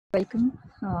Welcome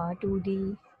to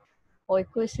the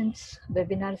Oikosins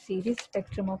webinar series,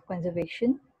 Spectrum of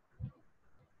Conservation.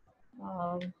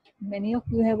 Uh, Many of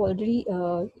you have already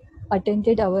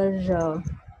attended our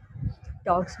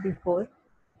talks before.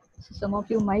 So some of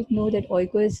you might know that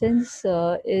Oikosins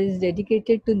is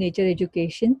dedicated to nature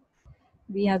education.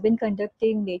 We have been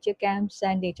conducting nature camps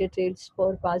and nature trails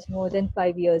for past more than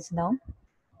 5 years now.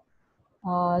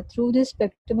 Through this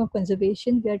spectrum of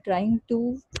conservation, we are trying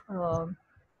to uh,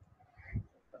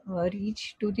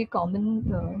 reach to the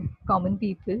common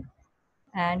people,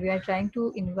 and we are trying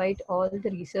to invite all the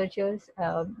researchers,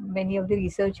 many of the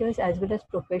researchers as well as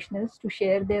professionals, to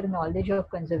share their knowledge of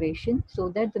conservation so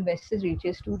that the message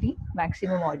reaches to the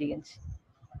maximum audience.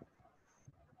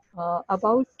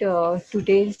 About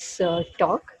today's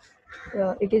talk,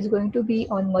 it is going to be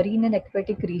on marine and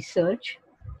aquatic research,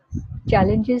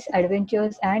 challenges,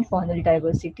 adventures, and faunal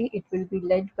diversity. It will be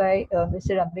led by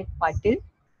Mr. Amit Patil.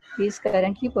 He is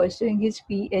currently pursuing his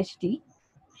PhD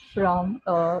from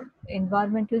from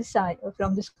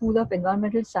the School of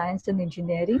Environmental Science and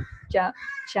Engineering,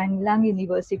 Chang'an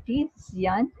University,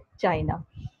 Xi'an, China.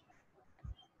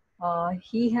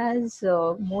 He has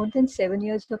more than 7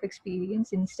 years of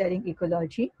experience in studying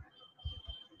ecology.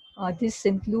 This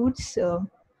includes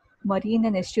marine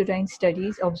and estuarine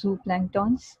studies of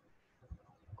zooplanktons,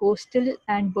 coastal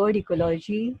and bird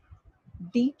ecology,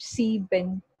 deep sea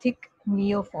benthic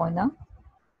neofauna,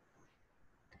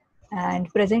 and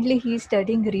presently he is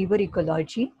studying river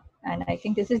ecology, and I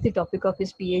think this is the topic of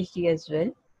his PhD as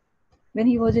well. When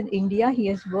he was in India, he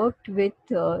has worked with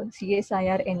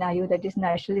CSIR NIO, that is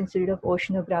National Institute of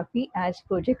Oceanography, as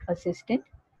project assistant,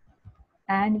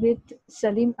 and with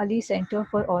Salim Ali Center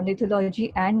for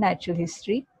Ornithology and Natural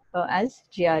History as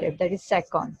JRF, that is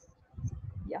SACON.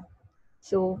 Yeah.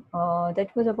 So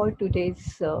that was about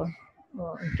today's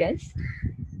guest.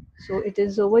 So it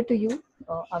is over to you,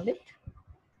 Amit.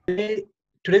 Today,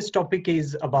 today's topic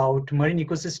is about marine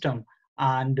ecosystem,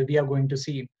 and we are going to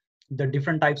see the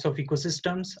different types of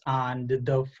ecosystems and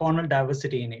the faunal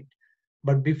diversity in it.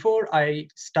 But before I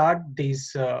start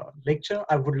this lecture,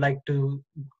 I would like to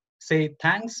say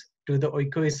thanks to the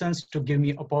Oikoessence to give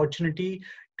me opportunity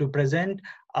to present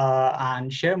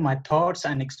and share my thoughts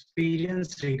and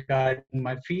experience regarding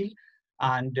my field.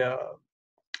 And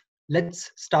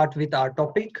let's start with our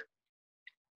topic.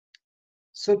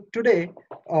 So today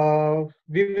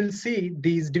we will see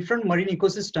these different marine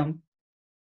ecosystem.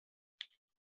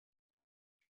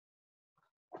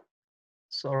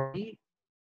 Sorry,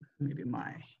 maybe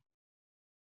my,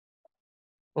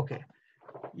 okay,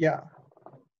 yeah.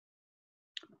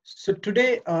 So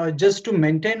today, just to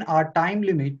maintain our time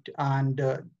limit and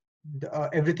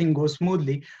everything goes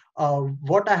smoothly,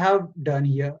 what I have done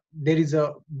here, there is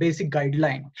a basic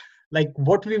guideline. Like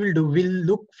what we will do,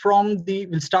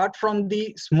 we'll start from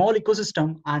the small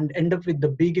ecosystem and end up with the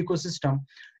big ecosystem.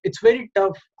 It's very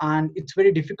tough and it's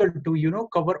very difficult to,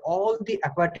 cover all the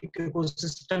aquatic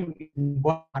ecosystem in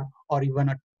 1 hour or even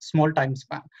a small time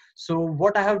span. So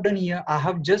what I have done here, I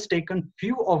have just taken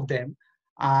few of them,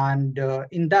 and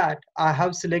in that I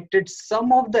have selected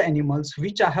some of the animals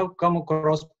which I have come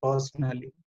across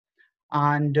personally,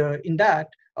 and in that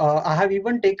I have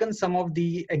even taken some of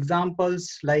the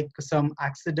examples, like some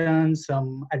accidents,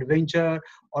 some adventure,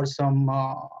 or some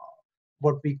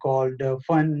what we called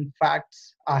fun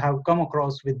facts I have come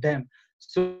across with them.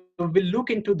 So we'll look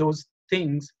into those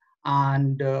things,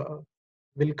 and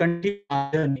we'll continue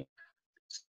our journey.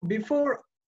 So before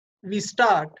we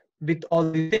start with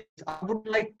all these things, I would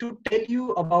like to tell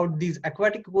you about these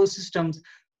aquatic ecosystems,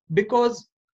 because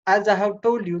as I have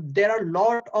told you, there are a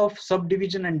lot of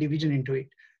subdivision and division into it.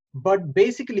 But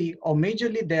basically or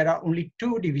majorly, there are only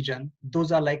two division.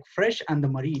 Those are like fresh and the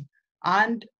marine.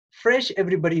 And fresh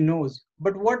everybody knows.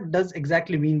 But what does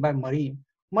exactly mean by marine?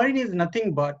 Marine is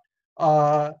nothing but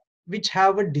which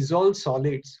have a dissolved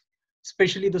solids,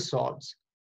 especially the salts,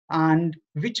 and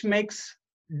which makes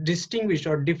distinguished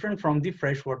or different from the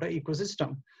freshwater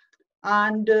ecosystem.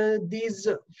 And these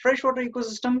freshwater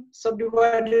ecosystem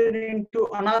subdivided into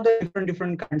another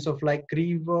different kinds of, like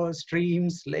rivers,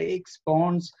 streams, lakes,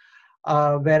 ponds,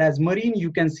 whereas marine,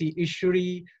 you can see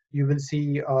estuary, you will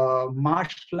see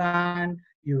marshland,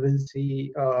 you will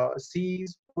see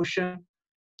seas, ocean.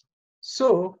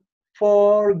 So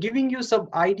for giving you some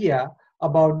idea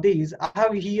about these, I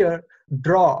have here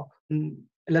draw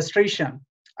illustration.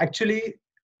 Actually,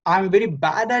 I'm very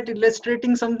bad at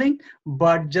illustrating something,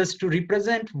 but just to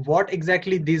represent what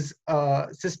exactly these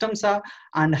systems are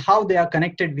and how they are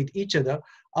connected with each other.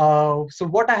 So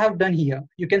what I have done here,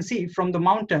 you can see from the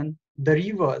mountain, the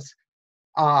rivers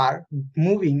are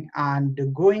moving and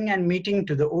going and meeting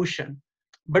to the ocean.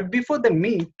 But before they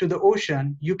meet to the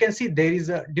ocean, you can see there is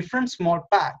a different small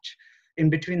patch in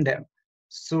between them.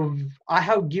 So I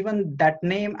have given that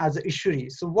name as a estuary.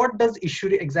 So what does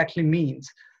estuary exactly means?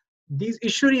 These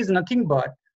estuary is nothing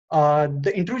but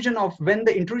the intrusion of when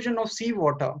the intrusion of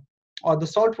seawater or the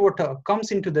salt water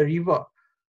comes into the river,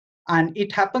 and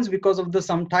it happens because of the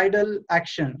some tidal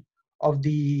action of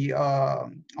the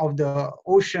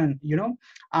ocean, you know.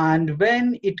 And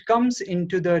when it comes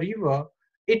into the river,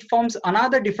 it forms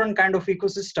another different kind of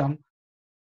ecosystem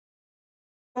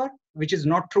which is not through river, which is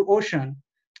not through ocean,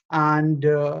 and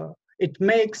it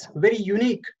makes very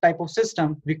unique type of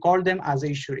system. We call them as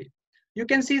estuary. You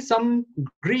can see some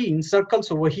green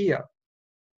circles over here.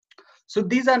 So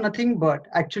these are nothing but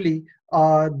actually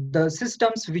the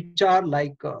systems which are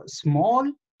like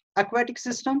small aquatic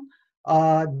system.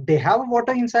 They have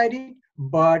water inside it,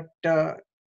 but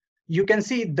you can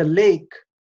see the lake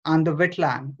and the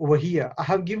wetland over here. I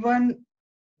have given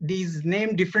these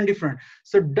name different.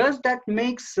 So does that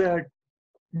makes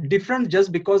different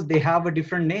just because they have a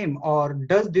different name, or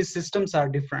does these systems are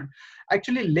different?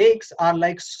 Actually lakes are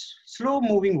like slow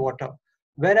moving water,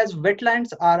 whereas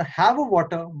wetlands are have a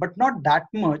water but not that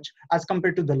much as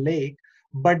compared to the lake,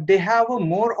 but they have a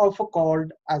more of a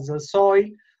called as a soil,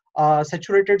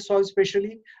 saturated soil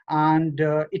especially, and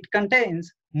it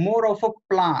contains more of a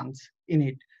plants in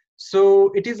it.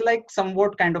 So it is like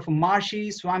somewhat kind of a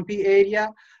marshy swampy area,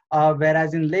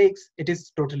 whereas in lakes it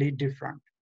is totally different.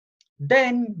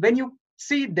 Then when you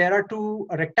see there are two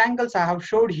rectangles I have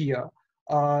showed here,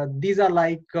 these are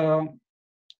like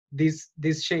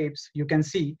these shapes you can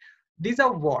see. These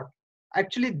are what?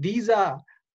 Actually, these are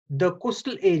the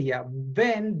coastal area.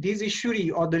 When this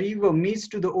estuary or the river meets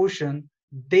to the ocean,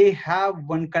 they have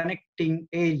one connecting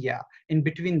area in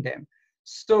between them.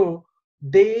 So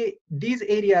these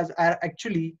areas are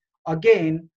actually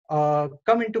again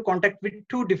come into contact with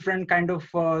two different kind of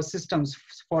systems.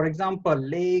 For example,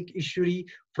 lake, estuary,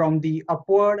 from the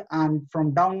upward, and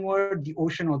from downward, the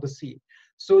ocean or the sea.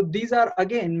 So these are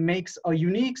again makes a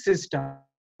unique system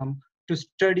to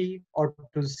study or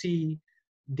to see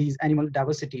these animal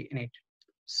diversity in it.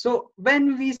 So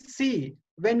when we see,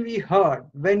 when we heard,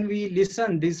 when we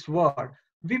listen this word,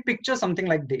 we picture something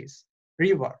like this,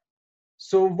 river.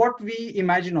 So what we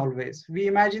imagine always, we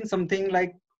imagine something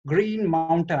like green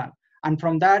mountain, and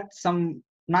from that some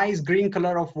nice green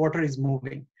color of water is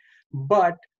moving.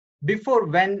 But before,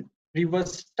 when river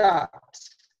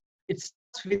starts, it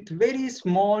starts with very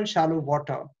small shallow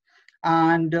water,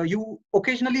 and you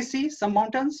occasionally see some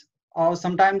mountains, or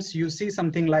sometimes you see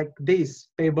something like this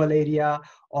pebble area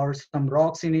or some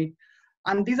rocks in it.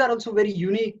 And these are also very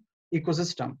unique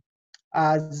ecosystem.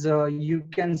 As you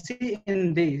can see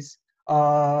in this,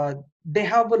 they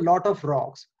have a lot of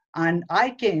rocks. And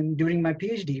I came during my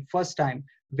PhD first time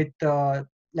with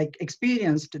like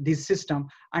experienced this system,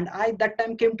 and I that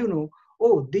time came to know,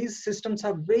 oh, these systems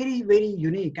are very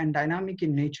unique and dynamic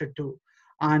in nature too.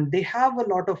 And they have a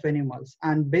lot of animals,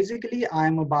 and basically I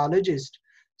am a biologist.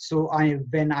 So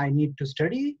when I need to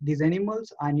study these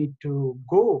animals, I need to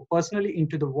go personally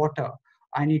into the water.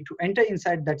 I need to enter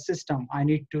inside that system. I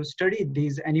need to study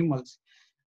these animals.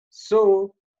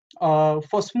 So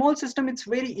for small system, it's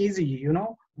very easy, you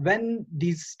know, when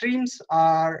these streams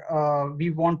are,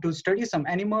 we want to study some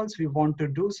animals, we want to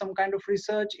do some kind of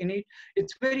research in it,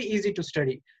 it's very easy to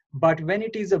study. But when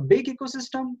it is a big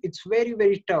ecosystem, it's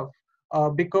very tough.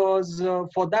 Because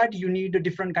for that you need a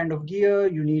different kind of gear,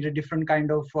 you need a different kind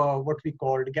of what we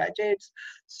called gadgets.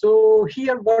 So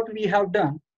here what we have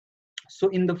done, so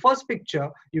in the first picture,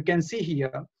 you can see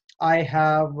here, I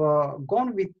have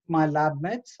gone with my lab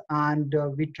mates, and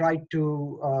we tried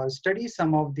to study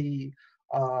some of the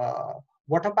uh,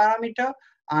 water parameter.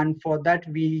 And for that,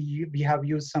 we have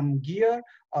used some gear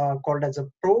called as a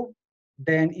probe.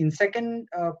 Then in second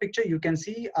picture, you can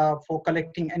see for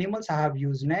collecting animals, I have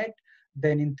used net.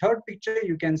 Then in third picture,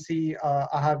 you can see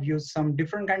I have used some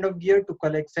different kind of gear to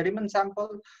collect sediment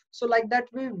sample. So like that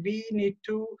way, we need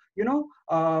to, you know,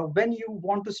 when you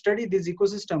want to study this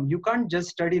ecosystem, you can't just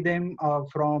study them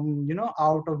from, you know,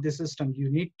 out of the system. You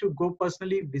need to go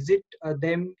personally visit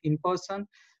them in person.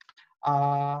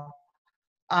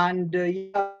 And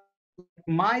yeah, like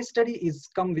my study is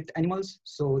come with animals.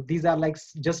 So these are like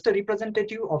just a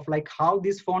representative of like how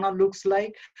this fauna looks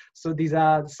like. So these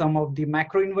are some of the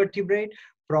macroinvertebrate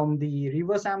from the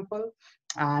river sample.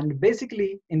 And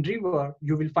basically in river,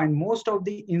 you will find most of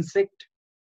the insect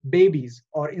babies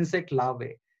or insect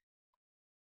larvae.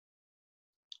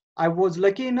 I was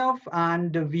lucky enough,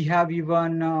 and we have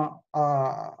even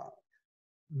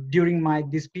during my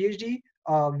this PhD,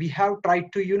 we have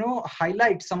tried to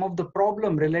highlight some of the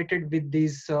problem related with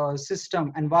this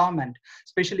system environment,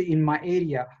 especially in my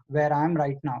area where I am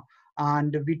right now.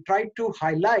 And we tried to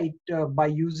highlight by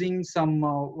using some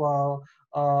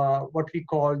what we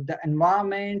call the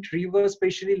environment, river,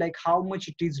 especially like how much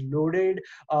it is loaded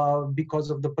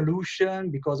because of the pollution,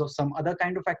 because of some other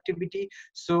kind of activity.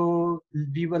 So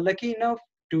we were lucky enough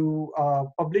to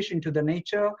publish into the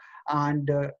nature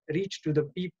and reach to the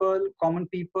people, common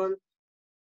people.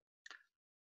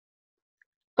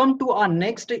 Come to our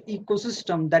next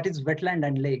ecosystem, that is wetland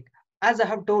and lake. As I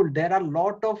have told, there are a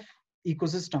lot of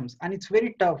ecosystems and it's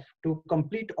very tough to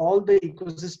complete all the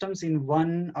ecosystems in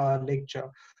one lecture.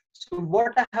 So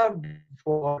what I have,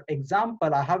 for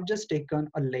example, I have just taken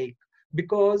a lake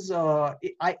because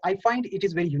I find it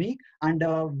is very unique. And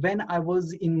when I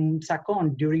was in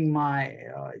Sakon during my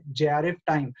JRF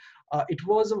time, it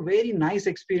was a very nice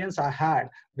experience I had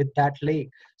with that lake.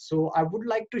 So I would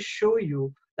like to show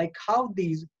you like how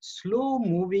these slow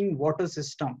moving water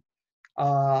system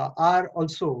are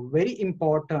also very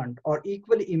important or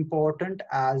equally important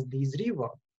as these river.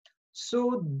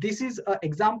 So this is an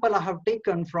example I have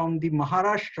taken from the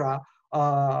Maharashtra,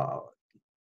 uh,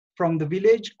 from the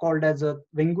village called as a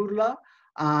Vengurla,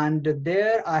 and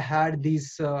there I had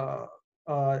this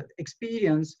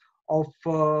experience of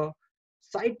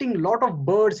sighting a lot of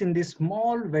birds in this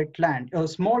small wetland,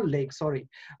 small lake, sorry,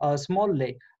 small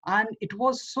lake. And it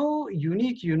was so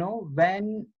unique,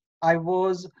 when I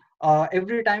was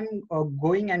every time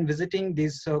going and visiting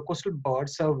this coastal bird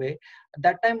survey.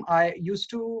 That time I used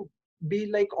to be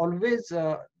like always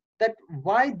that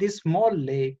why this small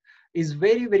lake is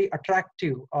very very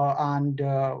attractive, and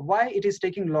why it is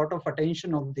taking a lot of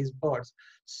attention of these birds.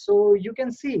 So you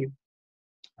can see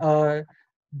uh,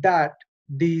 that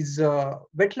these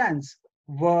wetlands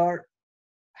were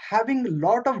having a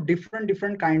lot of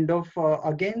different kind of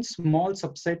again small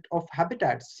subset of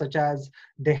habitats, such as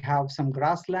they have some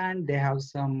grassland, they have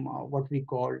some what we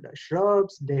call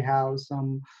shrubs, they have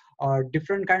some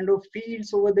different kind of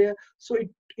fields over there. So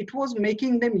it was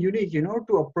making them unique,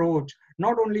 to approach,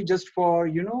 not only just for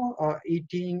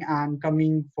eating and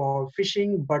coming for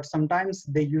fishing, but sometimes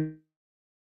they used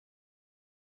to come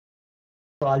for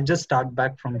hunting. So I'll just start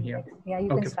back from here. Yeah, you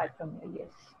can Okay. start from here.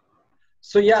 Yes.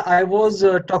 So yeah, I was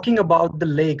talking about the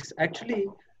lakes. Actually,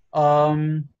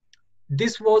 um,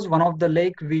 this was one of the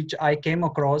lake which I came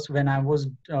across when I was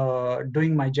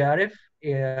doing my JRF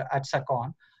at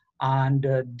Sakon, and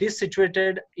this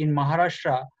situated in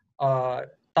Maharashtra,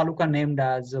 taluka named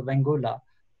as Vengola,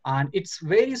 and it's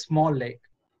very small lake.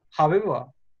 However,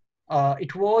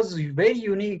 it was very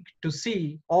unique to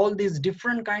see all these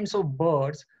different kinds of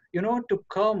birds, to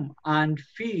come and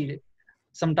feed.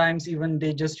 Sometimes even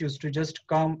they just used to just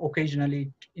come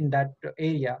occasionally in that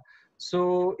area.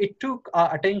 So it took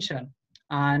our attention,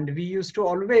 and we used to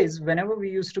always, whenever we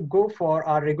used to go for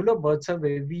our regular bird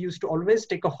survey, we used to always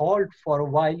take a halt for a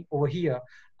while over here,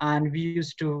 and we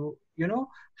used to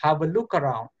have a look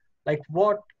around, like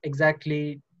what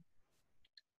exactly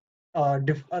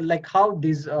like how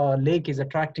this lake is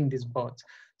attracting these birds.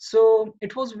 So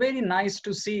it was very nice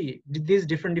to see these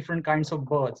different kinds of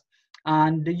birds.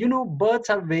 And birds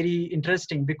are very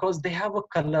interesting because they have a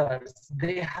colors,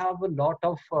 they have a lot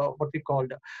of what we call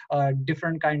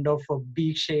different kind of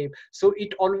beak shape. So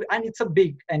it all, and it's a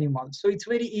big animal, so it's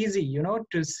very easy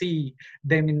to see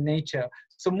them in nature.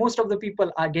 So most of the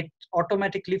people are get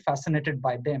automatically fascinated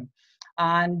by them.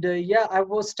 And yeah, I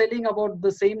was telling about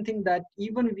the same thing, that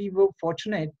even we were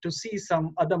fortunate to see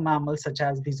some other mammals such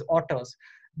as these otters.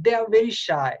 They are very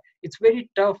shy. It's very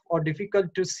tough or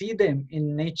difficult to see them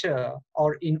in nature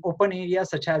or in open areas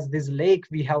such as this lake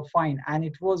we have find. And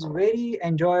it was very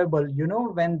enjoyable,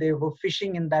 when they were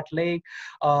fishing in that lake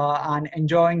and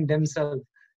enjoying themselves.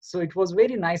 So it was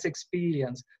very nice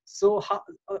experience. So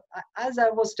as I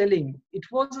was telling, it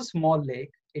was a small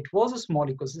lake, it was a small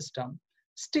ecosystem.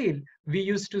 Still, we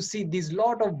used to see these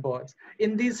lot of birds.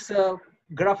 In this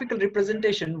graphical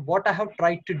representation, what I have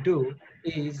tried to do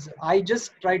is I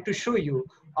just try to show you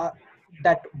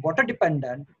that water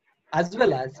dependent as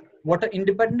well as water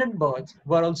independent birds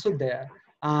were also there.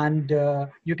 And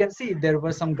you can see there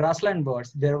were some grassland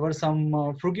birds, there were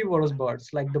some frugivorous birds,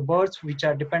 like the birds which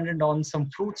are dependent on some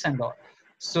fruits and all.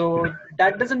 So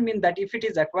that doesn't mean that if it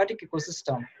is aquatic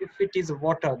ecosystem, if it is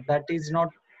water, that is not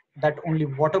that only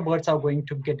water birds are going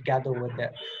to get gathered over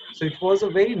there. So it was a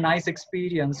very nice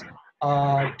experience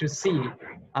to see.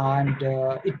 And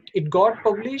it got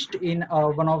published in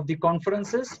one of the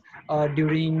conferences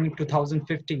during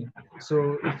 2015.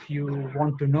 So if you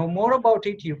want to know more about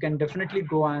it, you can definitely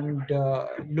go and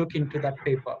look into that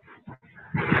paper.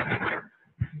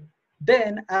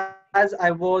 Then, as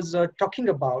I was talking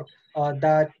about,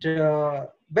 that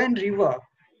when river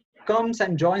comes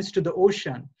and joins to the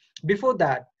ocean, before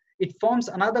that, it forms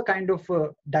another kind of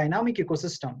dynamic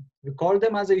ecosystem. We call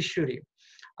them as a estuary.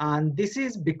 And this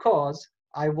is because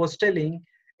I was telling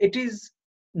it is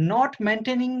not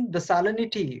maintaining the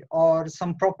salinity or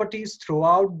some properties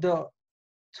throughout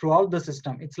the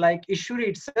system. It's like estuary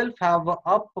itself have a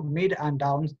up, mid, and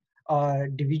down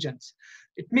divisions.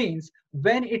 It means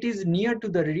when it is near to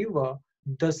the river,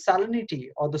 the salinity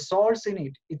or the salts in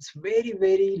it, it's very,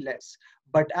 very less.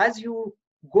 But as you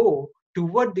go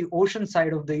toward the ocean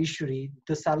side of the estuary,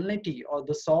 the salinity or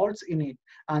the salts in it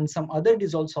and some other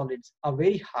dissolved solids are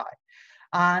very high.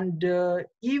 And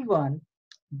even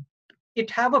it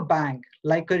have a bank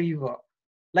like a river,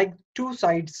 like two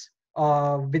sides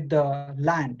with the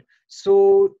land.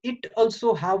 So it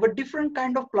also have a different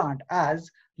kind of plant. As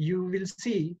you will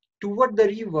see toward the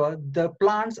river, the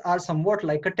plants are somewhat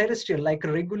like a terrestrial, like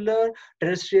regular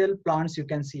terrestrial plants you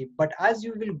can see. But as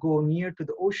you will go near to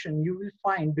the ocean, you will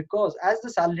find, because as the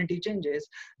salinity changes,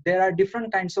 there are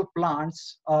different kinds of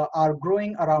plants are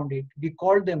growing around it. We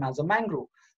call them as a mangrove.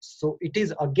 So it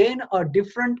is again a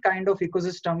different kind of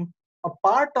ecosystem, a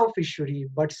part of estuary,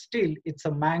 but still it's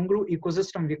a mangrove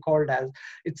ecosystem we called as.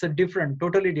 It's a different,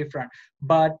 totally different.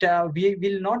 But we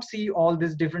will not see all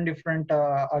these different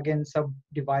again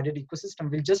subdivided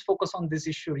ecosystem. We'll just focus on this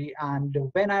estuary. And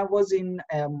when I was in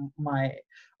my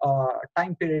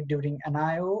time period during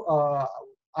NIO,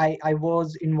 I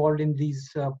was involved in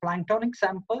these planktonic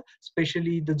sample,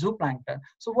 especially the zooplankton.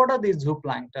 So what are these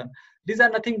zooplankton? These are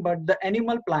nothing but the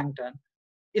animal plankton.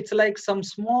 It's like some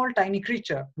small tiny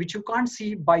creature which you can't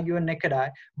see by your naked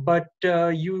eye, but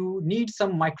you need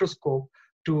some microscope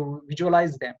to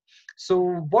visualize them. So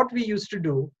what we used to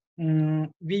do,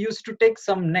 we used to take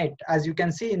some net. As you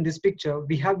can see in this picture,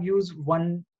 we have used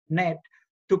one net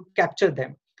to capture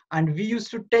them, and we used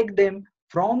to take them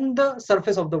from the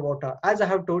surface of the water. As I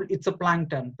have told, it's a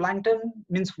plankton. Plankton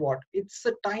means what? It's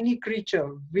a tiny creature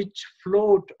which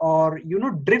float or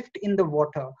drift in the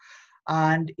water,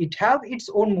 and it have its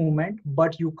own movement,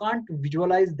 but you can't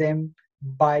visualize them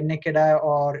by naked eye,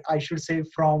 or I should say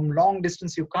from long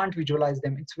distance you can't visualize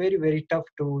them. It's very, very tough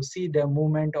to see their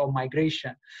movement or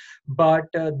migration. But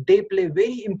they play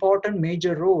very important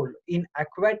major role in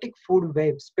aquatic food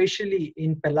web, especially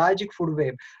in pelagic food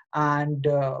web. And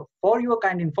for your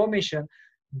kind information,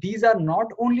 these are not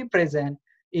only present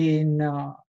in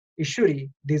estuary,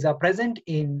 these are present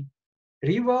in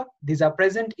river, these are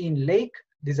present in lake,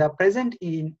 these are present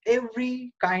in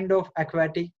every kind of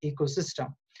aquatic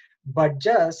ecosystem. But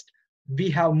just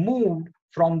we have moved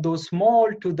from those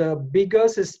small to the bigger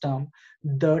system,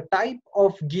 the type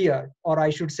of gear, or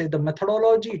I should say the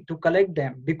methodology to collect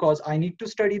them, because I need to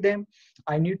study them,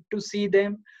 I need to see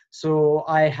them. So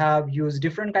I have used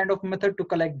different kind of method to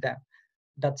collect them.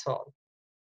 That's all.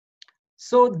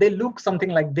 So they look something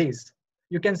like this.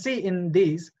 You can see in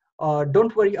these,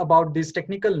 don't worry about these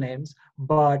technical names,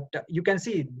 but you can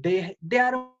see they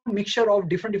are a mixture of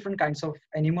different kinds of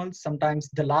animals, sometimes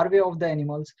the larvae of the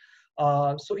animals.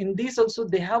 So in these also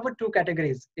they have two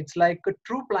categories. It's like a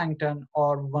true plankton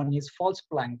or one is false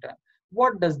plankton.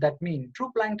 What does that mean?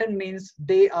 True plankton means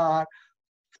they are,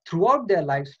 throughout their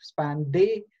lifespan,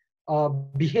 they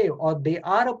behave, or they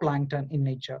are a plankton in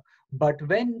nature. But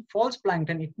when false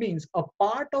plankton, it means a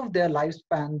part of their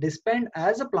lifespan they spend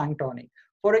as a planktonic.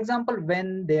 For example,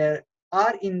 when they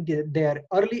are in their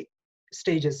early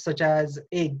stages, such as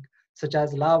egg, such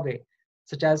as larvae,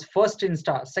 such as first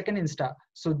insta, second insta,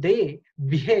 so they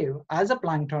behave as a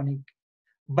planktonic.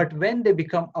 But when they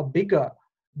become a bigger,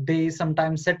 they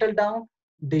sometimes settle down,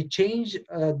 they change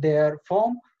their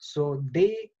form, so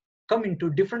they come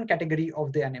into different category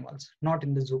of the animals, not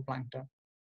in the zooplankton.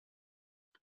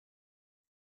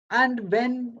 And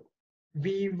when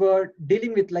we were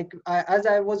dealing with, like as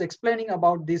I was explaining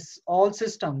about this all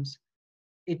systems,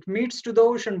 it meets to the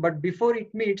ocean, but before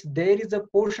it meets, there is a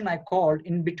portion I called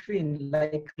in between,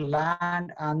 like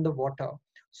land and the water.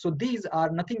 So these are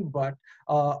nothing but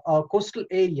a coastal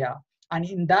area, and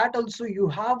in that also you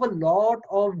have a lot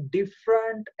of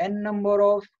different n number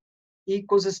of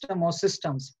ecosystem or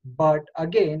systems. But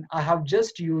again, I have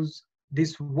just used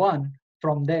this one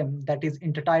from them, that is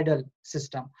intertidal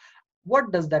system.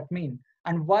 What does that mean,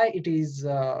 and why it is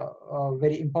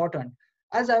very important?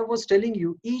 As I was telling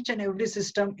you, each and every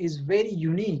system is very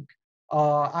unique,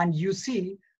 and you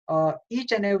see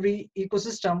each and every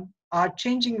ecosystem are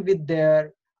changing with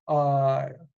their uh,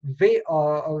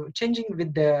 changing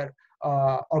with their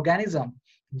organism,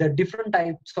 the different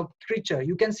types of creature.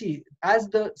 You can see as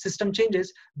the system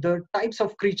changes, the types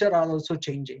of creature are also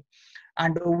changing.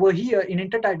 And over here in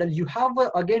intertidal, you have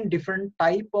again different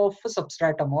type of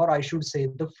substratum, or I should say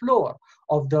the floor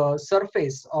of the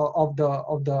surface of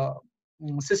the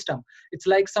system. It's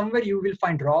like somewhere you will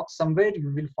find rocks, somewhere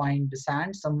you will find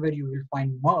sand, somewhere you will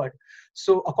find mud.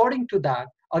 So according to that,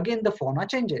 again the fauna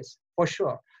changes for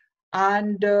sure.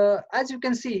 And as you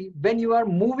can see, when you are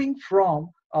moving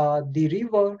from the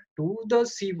river to the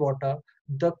seawater,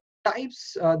 the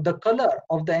the color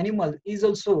of the animal is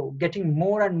also getting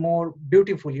more and more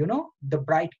beautiful. You know, the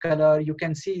bright color, you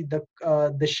can see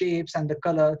the shapes and the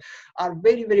color are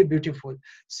very, very beautiful.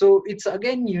 So it's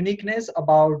again uniqueness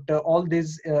about all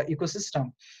this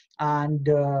ecosystem. And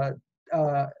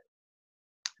uh,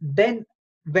 then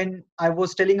when I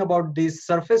was telling about this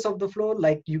surface of the floor,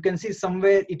 like you can see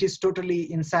somewhere it is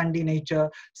totally in sandy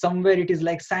nature, somewhere it is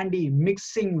like sandy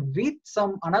mixing with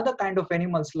some another kind of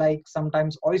animals like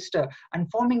sometimes oyster, and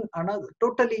forming another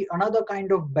totally another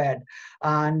kind of bed,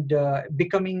 and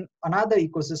becoming another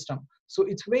ecosystem. So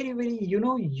it's very, very, you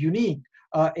know, unique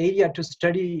area to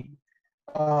study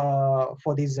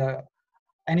for these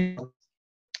animals.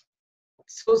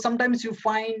 So sometimes you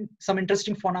find some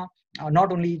interesting fauna,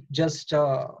 not only just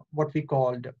what we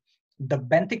called the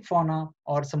benthic fauna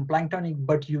or some planktonic,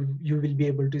 but you will be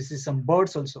able to see some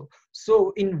birds also.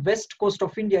 So in west coast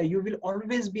of India, you will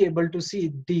always be able to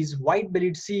see these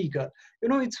white-bellied sea eagle. You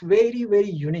know, it's very, very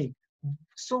unique.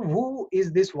 So who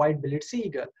is this white-bellied sea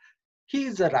eagle? He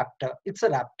is a raptor. It's a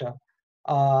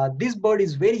raptor. This bird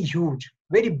is very huge,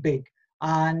 very big,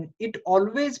 and it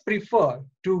always prefer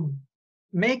to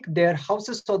make their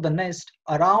houses or the nest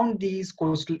around these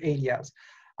coastal areas.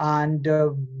 And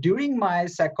during my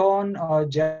second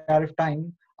JRF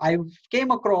time, I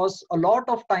came across a lot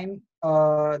of time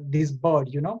this bird,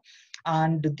 you know,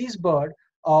 and this bird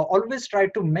always try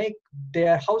to make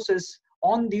their houses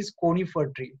on these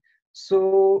conifer tree.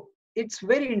 So it's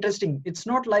very interesting. It's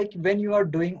not like when you are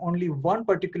doing only one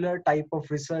particular type of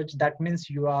research, that means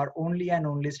you are only and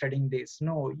only studying this.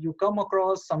 No, you come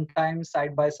across sometimes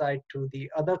side by side to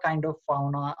the other kind of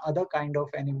fauna, other kind of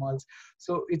animals.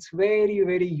 So it's very,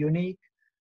 very unique,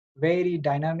 very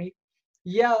dynamic.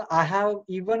 Yeah, I have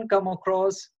even come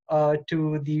across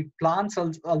to the plants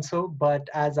also, but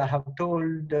as I have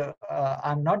told,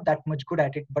 I'm not that much good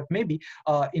at it. But maybe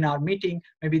in our meeting,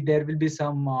 maybe there will be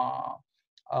some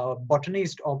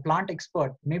botanist or plant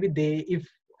expert. Maybe they, if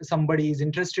somebody is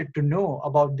interested to know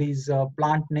about these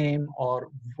plant name or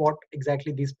what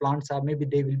exactly these plants are, maybe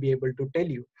they will be able to tell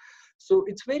you. So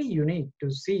it's very unique to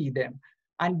see them.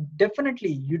 And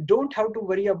definitely you don't have to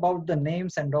worry about the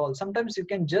names and all. Sometimes you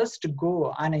can just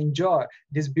go and enjoy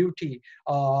this beauty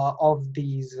of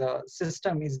these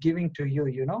system is giving to you,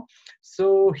 you know.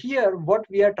 So here what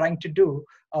we are trying to do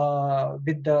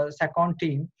with the second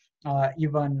team,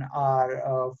 even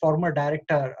our former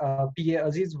director PA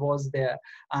Aziz was there,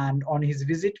 and on his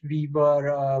visit we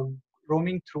were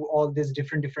roaming through all this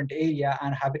different area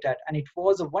and habitat, and it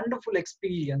was a wonderful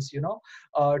experience, you know,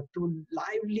 to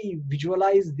lively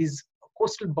visualize these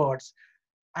coastal birds.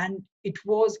 And it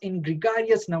was in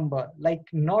gregarious number, like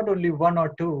not only one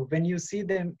or two. When you see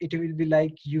them, it will be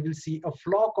like you will see a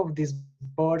flock of these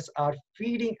birds are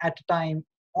feeding at a time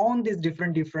on this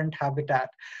different habitat.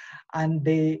 And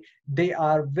they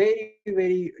are very,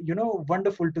 very, you know,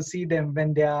 wonderful to see them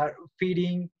when they are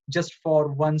feeding just for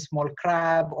one small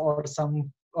crab or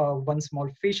some one small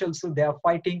fish also they are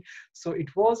fighting. So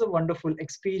it was a wonderful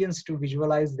experience to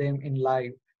visualize them in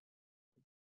live.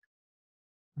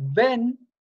 When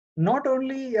not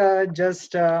only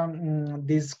just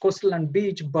this coastal and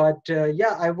beach, but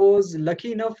yeah, I was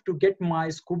lucky enough to get my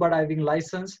scuba diving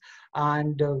license.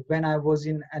 And when I was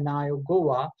in Anayo,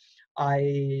 Goa,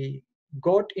 I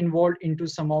got involved into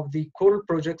some of the coral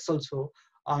projects also.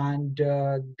 And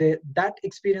that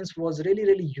experience was really,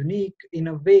 really unique in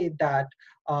a way that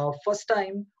first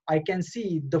time I can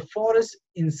see the forest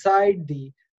inside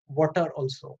the water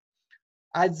also.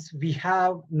 As we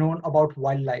have known about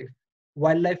wildlife,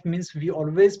 wildlife means we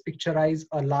always picturize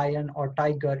a lion or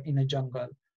tiger in a jungle.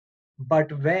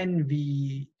 But when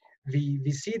we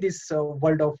see this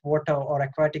world of water or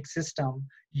aquatic system,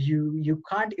 you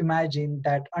can't imagine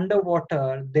that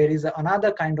underwater there is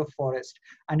another kind of forest,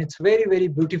 and it's very, very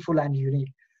beautiful and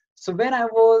unique. So when I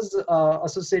was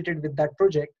associated with that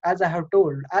project, as I have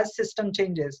told, as system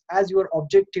changes, as your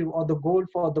objective or the goal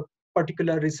for the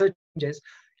particular research changes,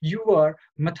 your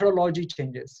methodology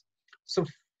changes. So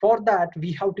for that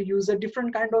we have to use a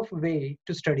different kind of way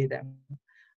to study them.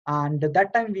 And at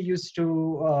that time we used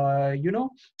to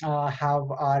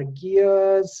have our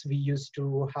gears, we used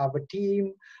to have a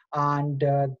team, and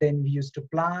then we used to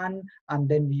plan, and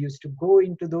then we used to go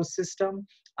into those systems.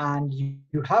 And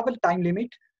you have a time limit,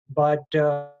 but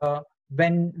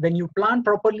when you plan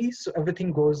properly, so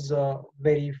everything goes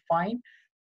very fine.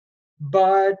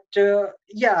 But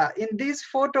yeah, in these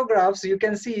photographs you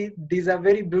can see these are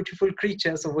very beautiful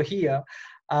creatures over here.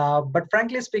 But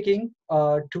frankly speaking,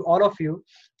 to all of you,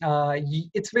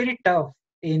 it's very tough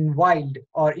in wild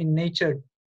or in nature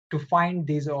to find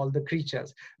these all the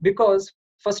creatures, because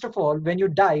first of all, when you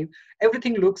dive,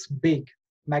 everything looks big,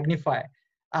 magnify.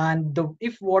 And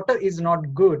if water is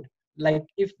not good, like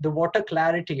if the water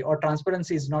clarity or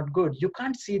transparency is not good, you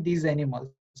can't see these animals.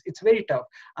 It's very tough.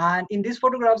 And in these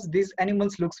photographs, these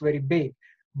animals looks very big,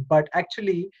 but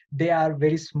actually they are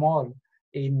very small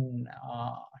in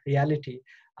reality.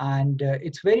 And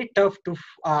it's very tough to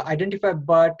identify.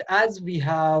 But as we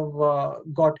have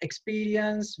got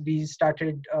experience, we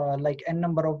started like n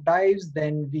number of dives,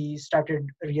 then we started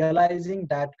realizing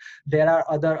that there are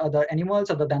other animals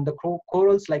other than the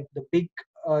corals, like the big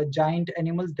giant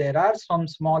animals. There are some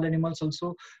small animals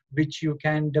also, which you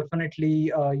can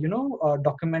definitely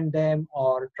document them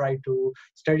or try to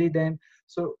study them.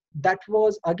 So that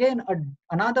was again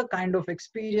another kind of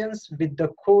experience with the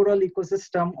coral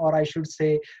ecosystem, or I should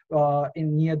say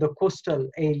in near the coastal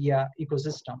area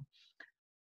ecosystem.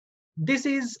 This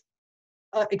is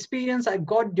experience I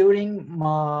got during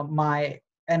my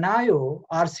NIO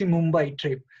RC Mumbai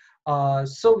trip.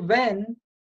 So when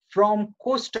from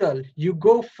coastal you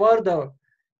go further,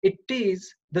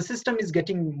 the system is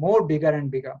getting more bigger and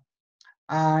bigger,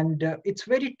 and it's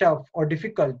very tough or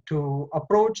difficult to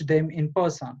approach them in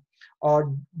person,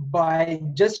 or by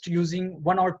just using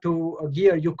one or two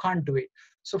gear you can't do it.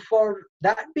 So for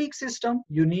that big system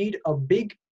you need a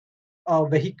big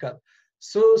vehicle.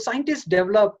 So scientists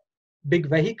develop big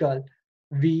vehicle.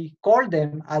 We call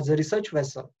them as a research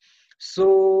vessel.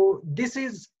 So this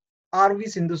is RV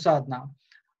Sindhu Sadhana.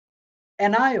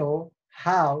 NIO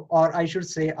have, or I should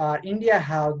say, our India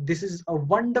have. This is a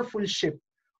wonderful ship.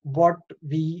 What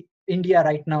we India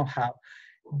right now have.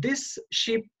 This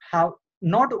ship have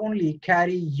not only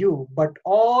carry you, but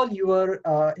all your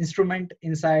instrument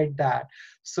inside that.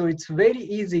 So it's very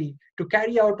easy to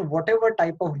carry out whatever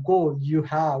type of goal you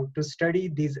have to study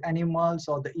these animals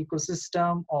or the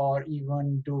ecosystem, or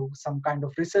even do some kind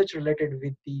of research related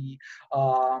with the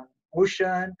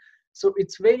ocean. So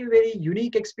it's very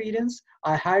unique experience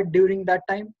I had during that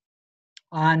time.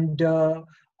 And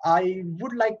I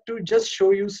would like to just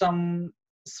show you some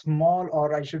small,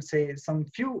 or I should say some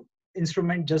few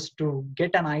instrument, just to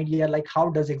get an idea like how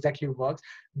does exactly works.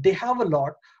 They have a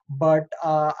lot, but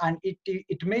and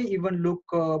it may even look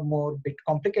more bit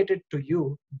complicated to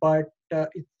you, but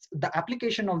it's the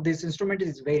application of this instrument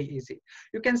is very easy.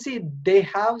 You can see they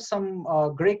have some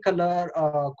gray color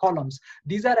columns.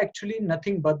 These are actually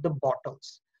nothing but the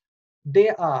bottles. They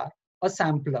are a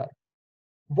sampler.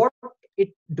 What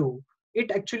it do,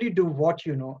 it actually do what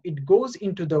it goes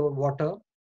into the water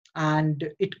and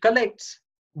it collects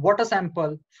water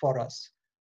sample for us.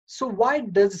 So why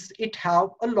does it have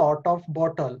a lot of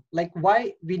bottle? Like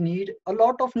why we need a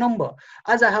lot of number?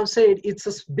 As I have said, it's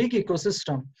a big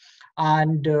ecosystem,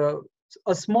 and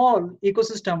a small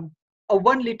ecosystem, a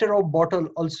 1 liter of bottle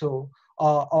also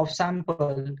of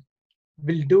sample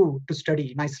will do to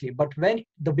study nicely. But when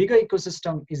the bigger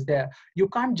ecosystem is there, you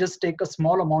can't just take a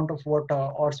small amount of water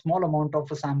or small amount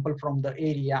of a sample from the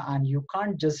area, and you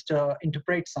can't just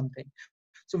interpret something.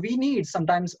 So we need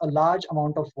sometimes a large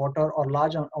amount of water or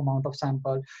large amount of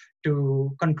sample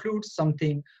to conclude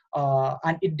something,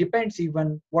 and it depends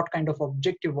even what kind of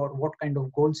objective or what kind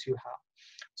of goals you have.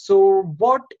 So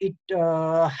what it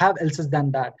have else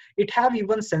than that, it have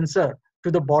even sensor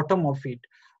to the bottom of it.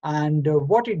 And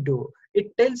what it do,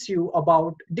 it tells you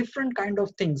about different kind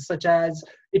of things, such as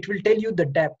it will tell you the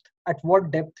depth, at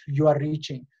what depth you are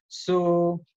reaching.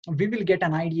 So we will get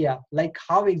an idea like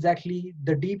how exactly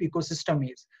the deep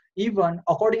ecosystem is. Even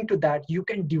according to that, you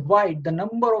can divide the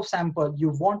number of sample you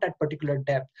want at particular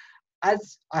depth.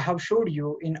 As I have showed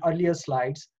you in earlier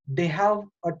slides, they have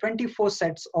 24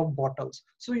 sets of bottles.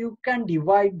 So you can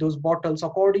divide those bottles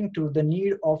according to the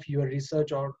need of your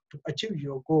research or to achieve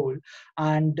your goal,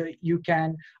 and you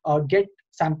can get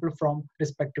sample from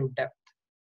respective depth.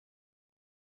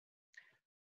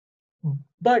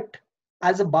 But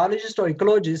as a biologist or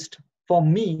ecologist, for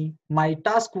me, my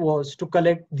task was to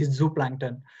collect the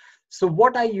zooplankton. So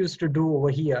what I used to do over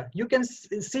here, you can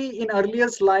see in earlier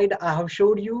slide, I have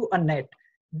showed you a net.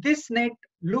 This net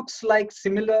looks like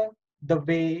similar the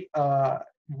way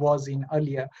was in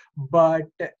earlier, but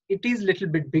it is little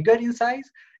bit bigger in size.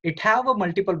 It have a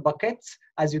multiple buckets,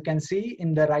 as you can see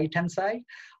in the right hand side,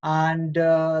 and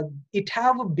it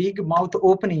have a big mouth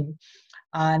opening,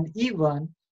 and even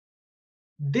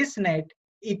this net,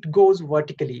 it goes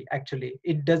vertically. Actually,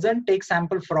 it doesn't take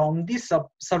sample from the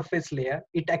surface layer,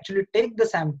 it actually take the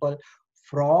sample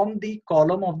from the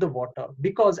column of the water,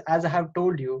 because as I have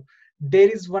told you, there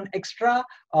is one extra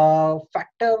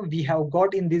factor we have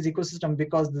got in this ecosystem,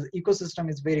 because the ecosystem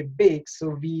is very big, so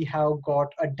we have got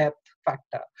a depth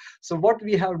factor. So what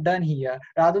we have done here,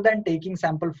 rather than taking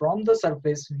sample from the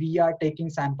surface, we are taking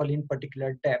sample in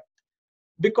particular depth,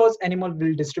 because animal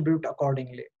will distribute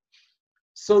accordingly.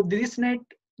 So this net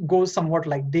goes somewhat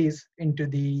like this into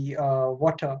the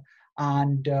water,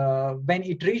 and when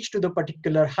it reach to the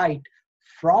particular height,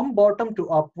 from bottom to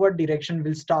upward direction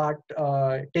will start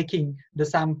taking the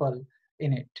sample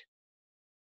in it.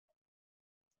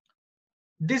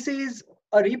 This is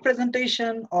a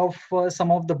representation of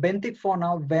some of the benthic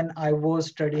fauna when I was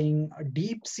studying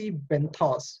deep sea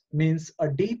benthos, means a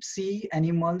deep sea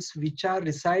animals which are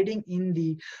residing in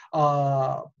the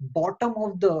bottom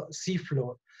of the sea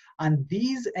floor. And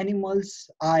these animals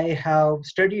I have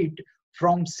studied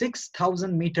from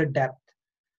 6,000-meter depth.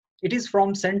 It is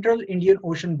from Central Indian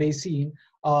Ocean Basin.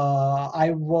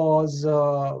 I was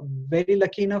very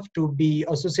lucky enough to be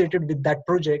associated with that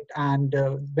project, and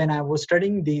when I was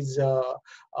studying these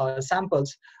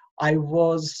samples, I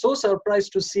was so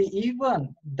surprised to see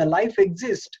even the life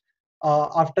exists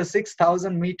after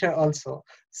 6,000 meter also.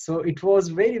 So it was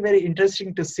very, very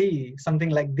interesting to see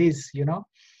something like this, you know.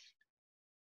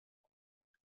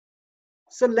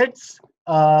 So let's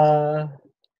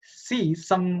see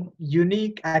some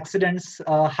unique accidents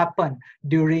happen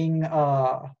during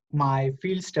my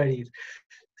field studies.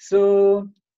 So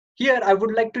here I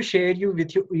would like to share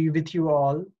with you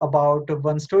all about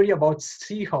one story about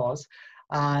seahorse,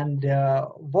 and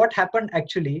what happened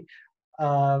actually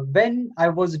when I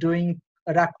was doing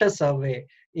a raptor survey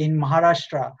in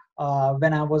Maharashtra.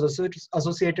 When I was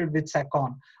associated with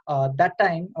SACON, that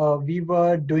time we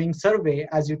were doing survey.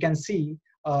 As you can see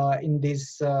in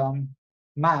this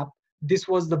map, this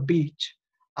was the beach,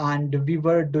 and we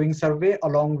were doing survey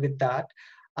along with that.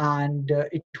 And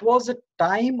it was a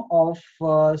time of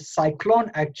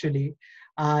cyclone actually,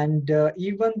 and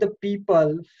even the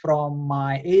people from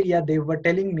my area, they were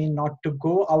telling me not to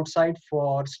go outside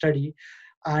for study.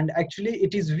 And actually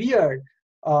it is weird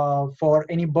for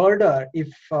any birder,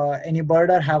 if any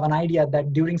birder have an idea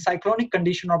that during cyclonic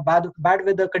condition or bad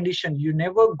weather condition, you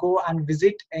never go and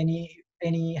visit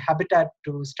any habitat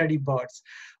to study birds.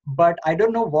 But I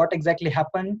don't know what exactly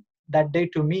happened that day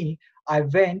to me. I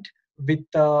went with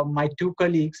my two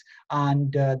colleagues,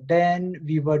 and then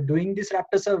we were doing this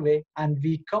raptor survey, and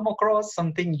we come across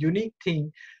something unique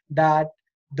thing, that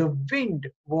the wind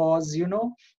was, you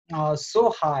know, so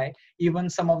high, even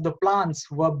some of the plants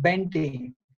were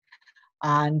bending.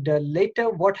 And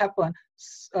later what happened,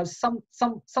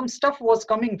 some stuff was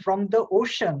coming from the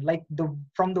ocean, like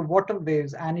from the water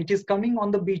waves, and it is coming on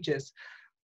the beaches.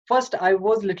 First I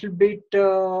was little bit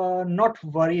not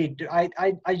worried.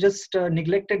 I just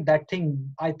neglected that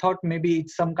thing. I thought maybe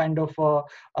it's some kind of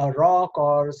a rock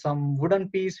or some wooden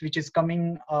piece which is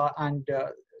coming and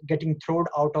getting thrown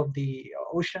out of the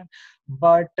ocean.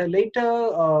 But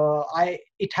later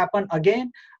it happened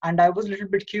again, and I was a little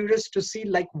bit curious to see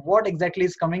like what exactly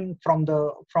is coming from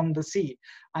the sea.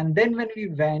 And then when we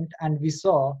went and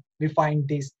we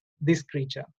find this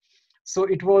creature. So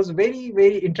it was very,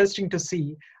 very interesting to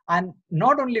see. And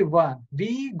not only one,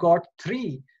 we got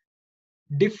three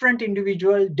different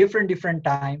individual, different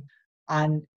time,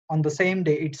 and on the same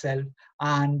day itself.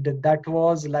 And that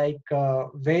was like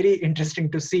very interesting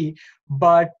to see.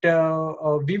 But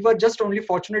we were just only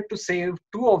fortunate to save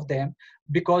two of them,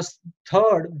 because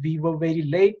third we were very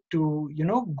late to, you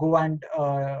know, go and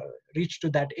reach to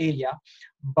that area.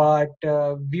 But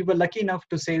we were lucky enough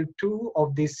to save two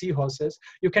of these seahorses.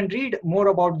 You can read more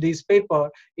about this paper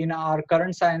in our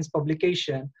current science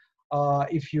publication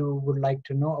if you would like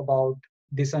to know about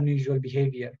this unusual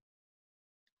behavior.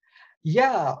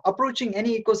 Yeah, approaching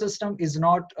any ecosystem is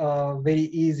not very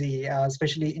easy,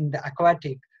 especially in the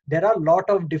aquatic. There are a lot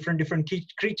of different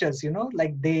creatures, you know,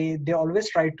 like they always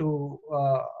try to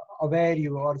aware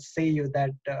you or say you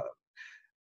that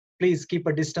please keep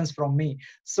a distance from me.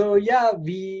 So yeah,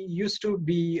 we used to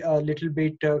be a little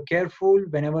bit careful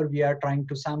whenever we are trying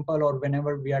to sample or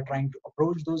whenever we are trying to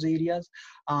approach those areas.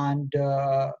 And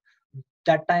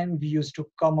that time we used to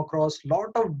come across lot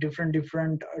of different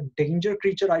danger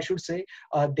creature, I should say.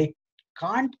 They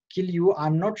can't kill you,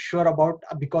 I'm not sure about,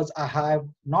 because I have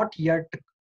not yet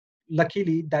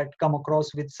luckily that come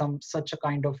across with some such a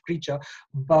kind of creature.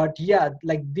 But yeah,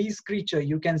 like these creature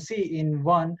you can see in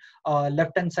one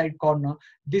left hand side corner.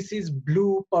 This is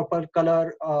blue purple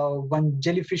color, one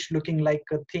jellyfish looking like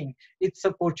a thing. It's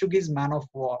a Portuguese man of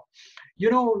war.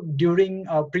 During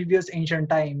previous ancient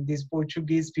time, these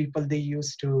Portuguese people, they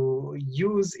used to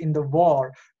use in the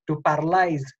war to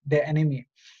paralyze their enemy.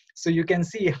 So you can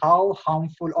see how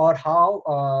harmful or how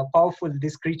powerful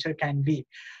this creature can be.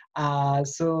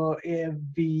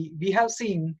 We have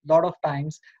seen a lot of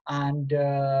times, and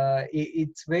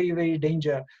it's very very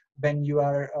danger when you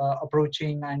are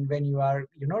approaching and when you are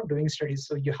doing studies.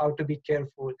 So you have to be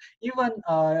careful. Even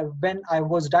when I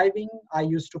was diving, I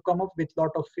used to come up with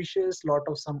lot of fishes, lot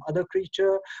of some other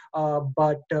creature,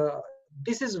 but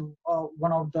this is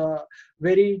one of the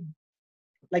very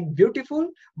like beautiful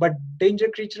but danger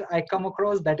creature I come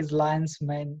across, that is lion's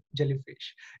mane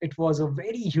jellyfish. It was a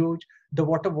very huge. The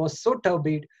water was so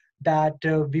turbid that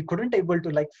we couldn't able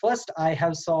to, like, first I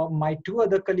have saw my two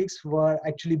other colleagues were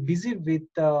actually busy with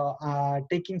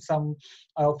taking some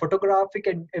photographic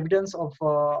evidence of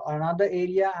another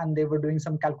area, and they were doing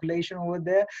some calculation over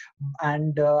there.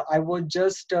 And I was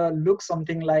just look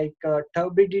something like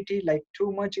turbidity, like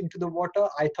too much into the water.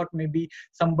 I thought maybe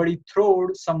somebody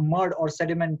throwed some mud or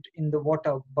sediment in the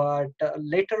water, but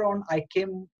later on I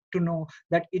came to know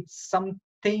that it's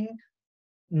something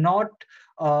not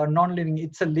non-living,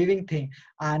 it's a living thing,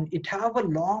 and it have a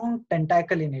long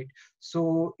tentacle in it.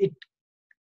 So it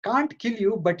can't kill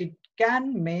you, but it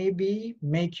can maybe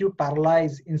make you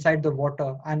paralyzed inside the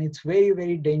water, and it's very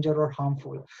very danger or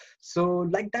harmful. So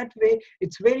like that way,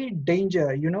 it's very danger,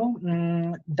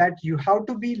 that you have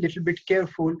to be little bit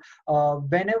careful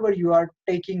whenever you are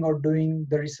taking or doing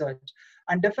the research.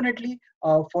 And definitely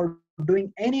for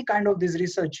doing any kind of this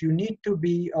research, you need to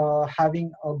be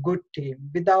having a good team.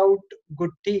 Without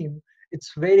good team,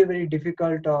 it's very very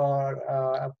difficult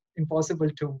or impossible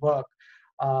to work.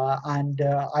 And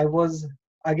I was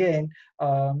again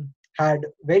had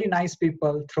very nice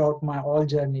people throughout my whole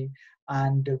journey,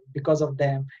 and because of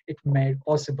them it made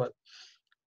possible.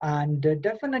 And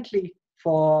definitely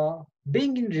for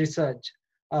being in research,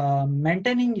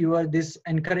 maintaining your this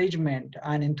encouragement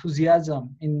and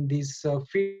enthusiasm in this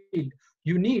field,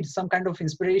 you need some kind of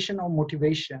inspiration or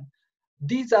motivation.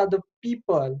 These are the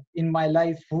people in my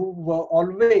life who were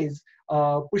always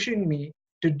pushing me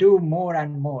to do more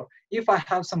and more. If I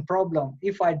have some problem,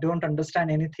 if I don't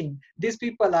understand anything, these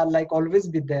people are like always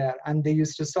be there, and they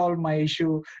used to solve my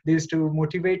issue. They used to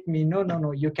motivate me. No, no,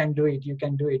 no, you can do it, you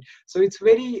can do it. So it's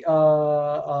very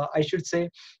I should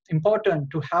say important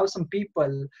to have some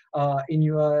people in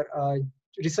your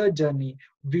research journey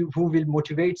who will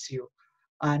motivates you.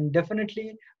 And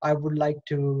definitely I would like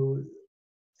to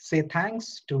say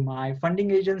thanks to my funding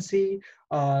agency,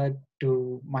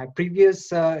 to my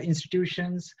previous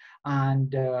institutions,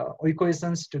 and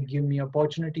Oikoisans to give me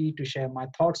opportunity to share my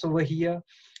thoughts over here.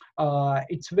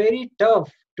 It's very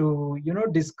tough to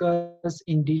discuss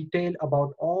in detail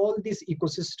about all these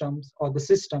ecosystems or the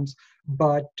systems,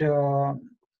 but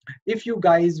if you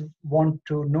guys want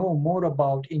to know more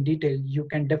about in detail, you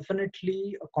can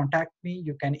definitely contact me,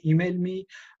 you can email me.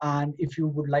 And if you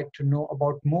would like to know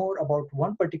about more about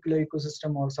one particular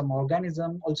ecosystem or some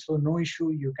organism, also no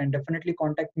issue, you can definitely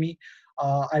contact me.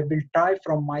 I will try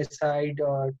from my side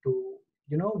to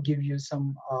give you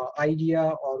some idea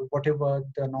or whatever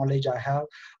the knowledge I have.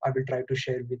 I will try to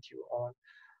share with you all.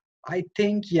 I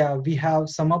think, yeah, we have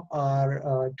sum up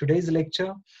our today's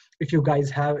lecture. If you guys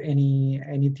have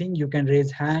anything, you can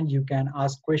raise hand, you can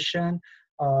ask question.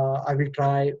 I will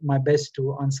try my best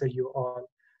to answer you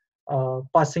all.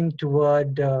 Passing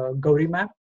toward Gauri ma'am.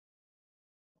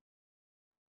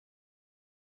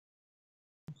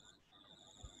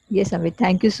 Yes, Amit,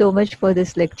 thank you so much for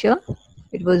this lecture.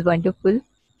 It was wonderful.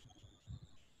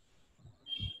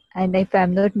 And if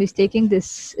I'm not mistaken,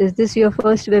 this is this your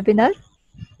first webinar?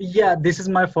 Yeah, this is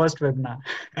my first webinar.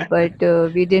 But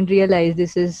we didn't realize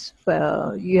this is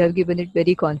you have given it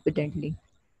very confidently.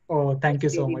 Oh, thank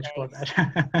That's you so really much for nice.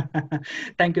 that.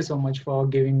 Thank you so much for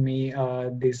giving me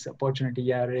this opportunity.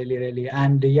 Yeah, really, really.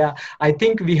 And yeah, I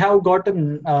think we have got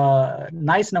a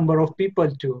nice number of people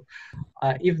too.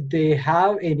 If they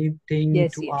have anything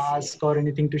Yes, to yes, ask or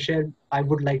anything to share, I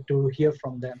would like to hear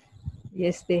from them.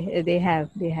 yes. They have.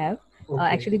 Okay,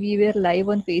 Actually, we were live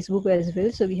on Facebook as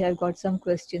well, so we have got some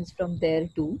questions from there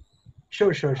too.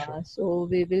 sure, sure, sure, So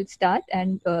we will start,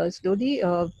 and slowly,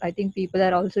 I think people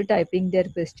are also typing their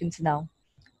questions now.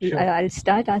 sure. I'll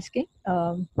start asking.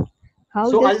 How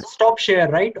So does I'll stop share,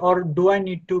 right? Or do I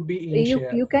need to be in you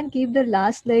share? you can keep the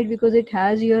last slide because it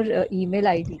has your email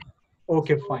ID.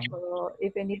 Okay, So fine.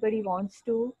 if anybody wants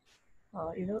to.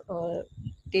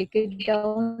 take it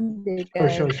down, they can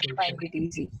Sure, find sure, it sure,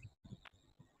 easy. sure.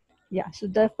 Yeah. So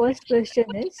the first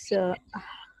question is,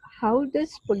 how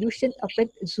does pollution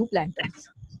affect zooplanktons?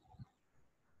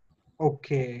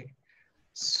 Okay.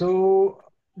 So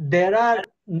there are,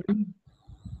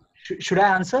 should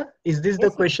I answer? Is this the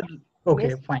Yes, yes, question? Okay,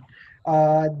 yes. fine.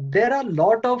 There are a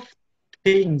lot of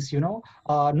things,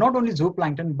 not only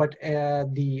zooplankton, but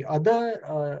the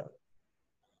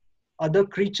other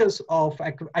creatures of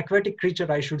aquatic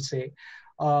creature, I should say.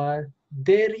 Uh,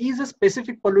 there is a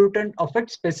specific pollutant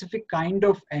affects specific kind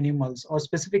of animals or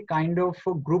specific kind of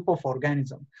a group of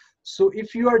organism. So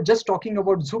if you are just talking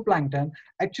about zooplankton,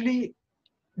 actually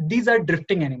these are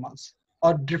drifting animals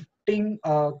or drifting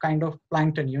kind of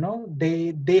plankton.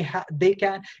 They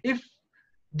can, if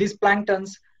these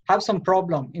planktons have some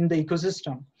problem in the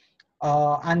ecosystem,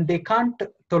 and they can't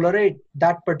tolerate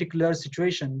that particular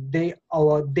situation, they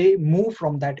move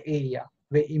from that area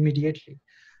very immediately.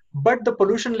 But the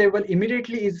pollution level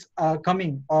immediately is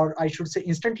coming, or I should say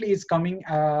instantly is coming,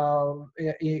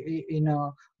 in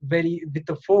a very with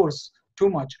a force too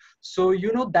much. So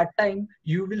that time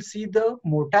you will see the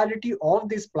mortality of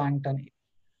this plankton.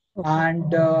 Okay.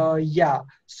 And yeah,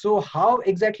 so how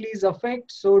exactly is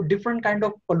affect? So different kind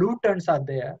of pollutants are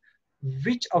there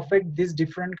which affect these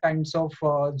different kinds of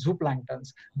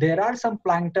zooplanktons. There are some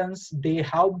planktons, they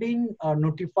have been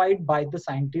notified by the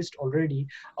scientist already,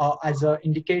 as a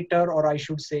indicator, or I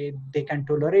should say they can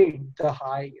tolerate the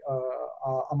high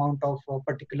amount of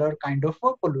particular kind of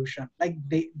pollution. Like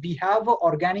we have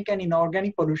organic and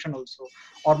inorganic pollution also,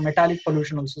 or metallic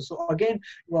pollution also. So again,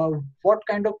 what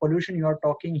kind of pollution you are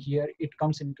talking here, it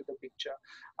comes into the picture.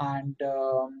 And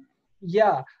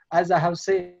yeah, as I have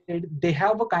said, they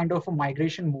have a kind of a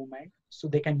migration movement, so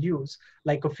they can use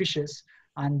like a fishes,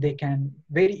 and they can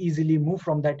very easily move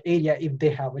from that area if they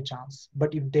have a chance.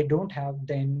 But if they don't have,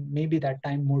 then maybe that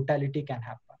time mortality can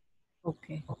happen.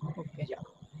 Okay. Okay. Yeah.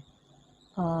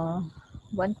 Uh,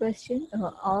 One question: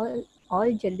 are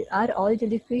all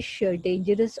jellyfish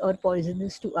dangerous or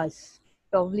poisonous to us?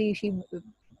 Probably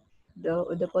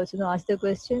the person who asked the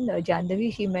question,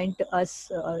 Jandavi, she meant us,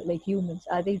 like humans.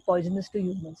 Are they poisonous to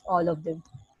humans? All of them.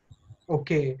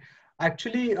 Okay.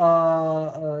 Actually,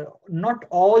 not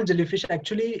all jellyfish.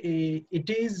 Actually,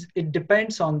 it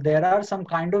depends on. There are some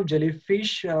kind of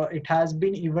jellyfish. It has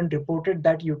been even reported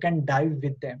that you can dive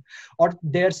with them, or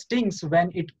their stings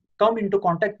when it come into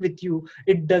contact with you,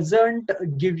 it doesn't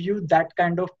give you that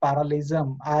kind of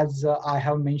parallelism as I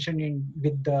have mentioned in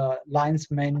with the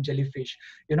lion's mane jellyfish.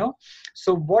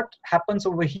 So what happens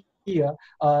over here?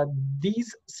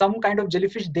 These some kind of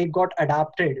jellyfish, they got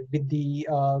adapted with the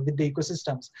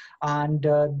ecosystems, and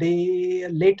they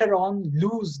later on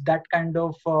lose that kind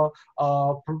of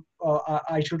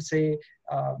I should say,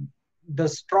 the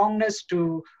strongness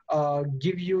to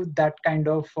give you that kind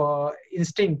of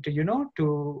instinct,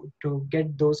 to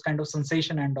get those kind of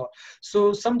sensation and all.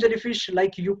 So some jellyfish,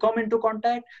 like you come into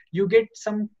contact, you get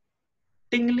some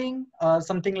tingling,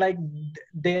 something like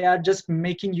they are just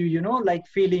making you, like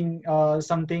feeling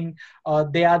something,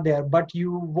 they are there, but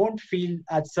you won't feel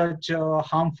as such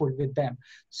harmful with them.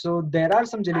 So there are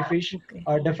some jellyfish, Okay.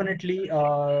 definitely,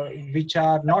 which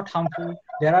are not harmful.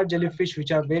 There are jellyfish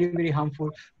which are very very harmful.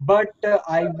 But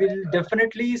I will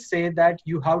definitely say that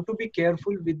you have to be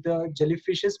careful with the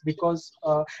jellyfishes, because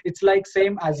it's like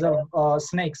same as a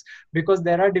snakes, because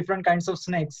there are different kinds of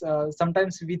snakes.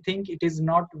 Sometimes we think it is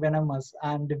not venomous,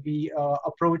 and we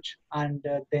approach, and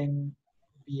then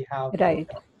we have Right.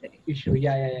 Right. issue.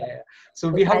 Yeah, yeah, yeah, yeah. So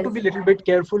So we have to as be little bit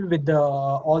careful with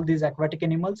all these aquatic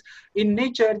animals. In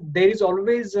nature, there is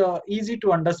always easy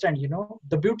to understand.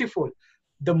 The beautiful,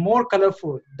 the more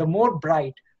colorful, the more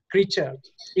bright creature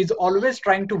is always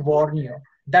trying to warn you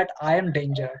that I am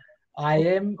danger.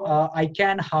 I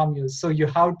can harm you. So you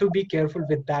have to be careful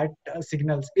with that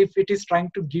signals. If it is trying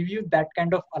to give you that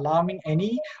kind of alarming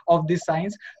any of these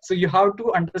signs, so you have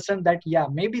to understand that, yeah,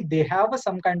 maybe they have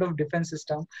some kind of defense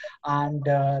system, and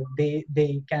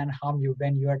they can harm you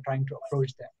when you are trying to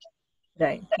approach them.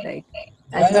 right, right.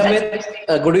 Hi As well.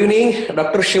 Amit, good evening,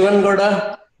 Dr. Shivan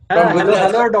Goda from Hello,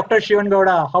 Gujarat. hello, Dr. Shivan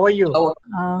Gowda. How are you? How-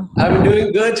 Uh, I'm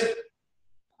doing good.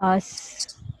 us.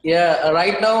 Yeah,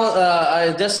 right now,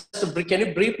 I just can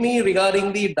you brief me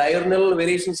regarding the diurnal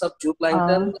variations of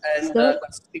zooplankton and Sir.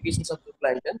 classifications of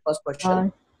zooplankton? First question. Uh,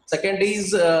 Second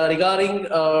is regarding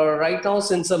right now,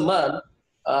 since a month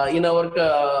in our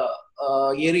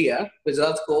area,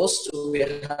 Gujarat coast, we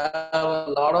have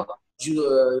a lot of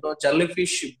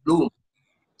jellyfish bloom.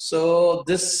 So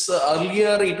this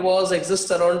earlier it was exist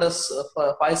around us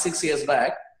 5-6 years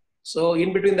back. So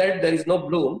in between that there is no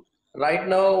bloom. right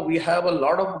now we have a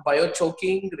lot of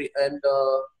biochoking and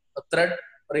a threat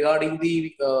regarding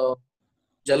the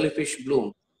jellyfish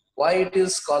bloom. Why it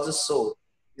is causes so?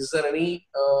 Is there any?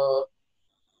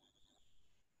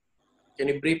 Can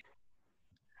you brief?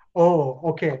 Oh,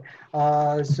 okay.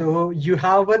 So you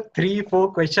have a three,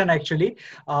 four question actually.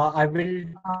 I will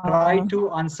try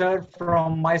to answer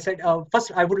from my side.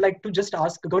 First, I would like to just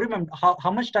ask Gauri ma'am,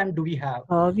 how much time do we have?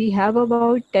 We have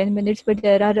about 10 minutes, but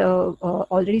there are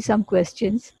already some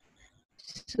questions.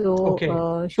 So, Okay.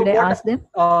 should So I what? ask them?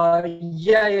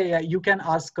 Yeah. You can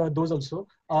ask those also.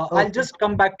 I'll Okay. just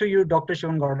come back to you, Dr.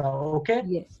 Shivan Gowda. Okay?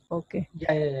 Yes. Okay.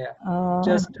 Yeah. Uh,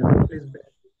 Just please bear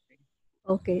with me.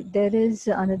 okay. There is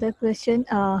another question.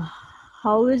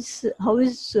 How is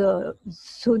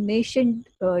zonation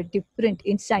different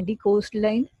in sandy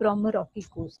coastline from a rocky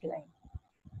coastline?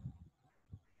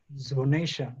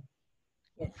 Zonation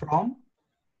Yes. from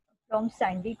From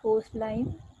sandy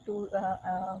coastline to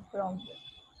from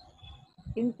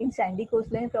in sandy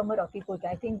coastline from a rocky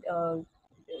coastline. I think so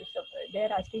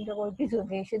they're asking about the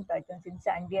zonation patterns in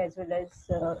sandy as well as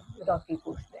rocky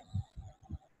coastline.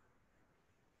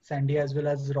 sandy as well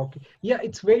as rocky. Yeah,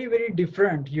 it's very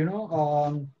different.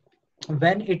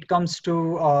 When it comes to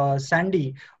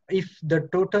sandy, if the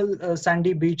total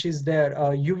sandy beach is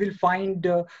there, you will find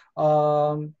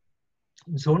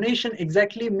zonation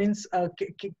exactly means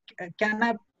can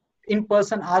I in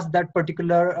person ask that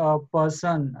particular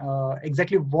person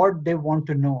exactly what they want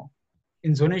to know.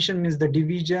 In zonation means the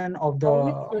division of the How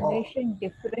is zonation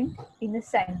different in a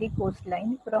sandy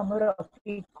coastline from a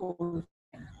rocky coastline?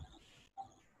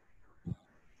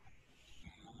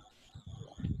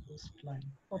 rocky coastline.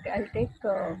 Okay, I'll take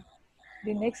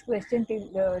the next question.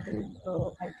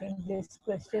 I think this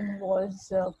question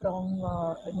was from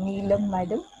Neelam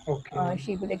Madam. Okay.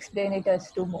 She will explain it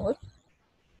as to more.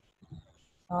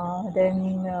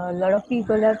 Then a lot of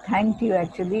people have thanked you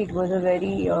actually. It was a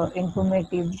very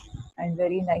informative and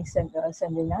very nice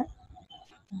seminar.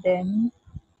 Then,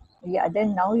 yeah,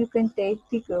 then now you can take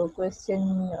the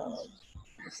question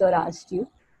Sir asked you.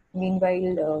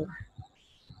 Meanwhile,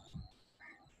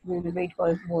 we will wait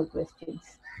for more questions.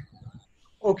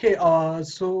 Okay,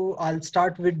 so I'll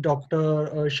start with Dr.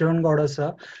 Shivan Gowda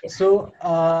sir. Yes. So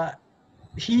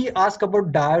he asked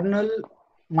about diurnal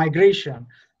migration.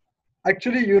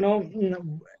 Actually,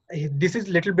 this is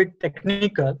little bit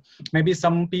technical. Maybe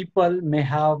some people may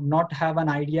have not have an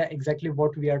idea exactly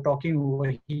what we are talking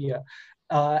over here.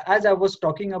 As I was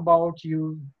talking about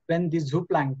you, when the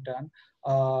zooplankton,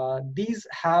 these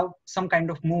have some kind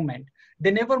of movement.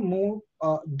 They never move,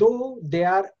 though they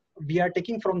are we are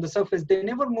taking from the surface. They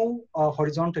never move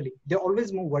horizontally. They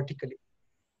always move vertically.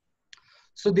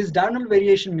 So this diurnal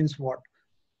variation means what?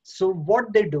 So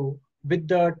what they do with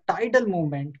the tidal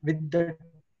movement, with the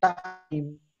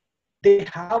time, they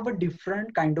have a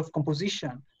different kind of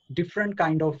composition, different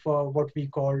kind of what we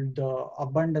call the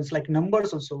abundance, like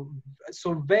numbers also.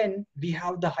 So when we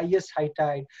have the highest high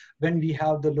tide, when we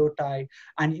have the low tide,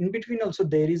 and in between also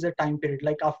there is a time period,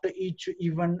 like after each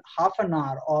even half an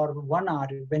hour or 1 hour,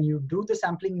 when you do the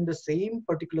sampling in the same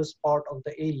particular spot of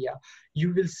the area,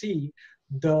 you will see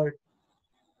the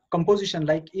composition.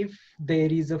 Like if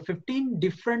there is a 15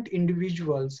 different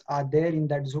individuals are there in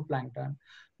that zooplankton,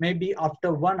 maybe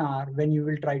after 1 hour when you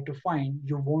will try to find,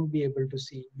 you won't be able to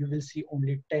see. You will see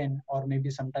only 10 or maybe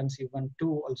sometimes even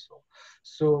 2 also.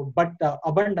 So but the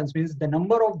abundance means the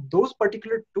number of those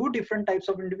particular 2 different types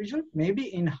of individual may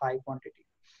be in high quantity.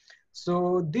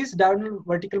 So this diurnal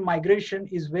vertical migration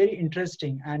is very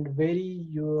interesting and very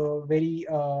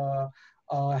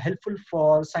helpful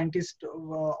for scientists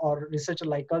or researcher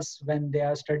like us when they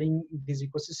are studying these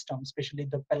ecosystems, especially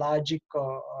the pelagic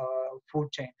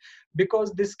food chain,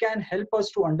 because this can help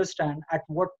us to understand at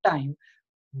what time,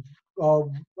 uh,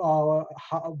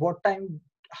 what time,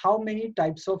 how many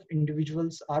types of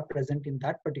individuals are present in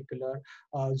that particular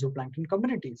zooplankton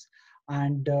communities.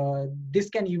 And this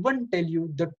can even tell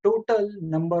you the total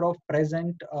number of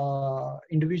present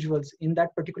individuals in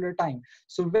that particular time.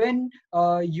 So when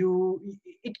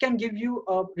it can give you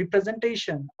a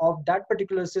representation of that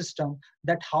particular system,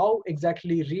 that how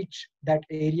exactly rich that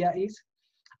area is,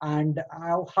 and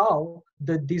how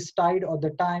this tide or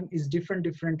the time is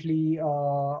differently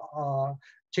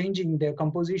changing their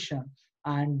composition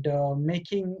and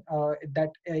making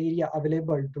that area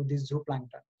available to this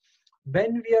zooplankton.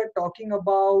 When we are talking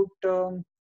about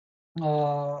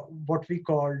what we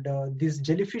called this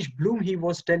jellyfish bloom he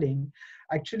was telling,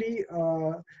 actually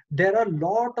there are a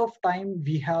lot of time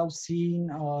we have seen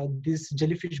this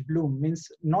jellyfish bloom, means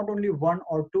not only one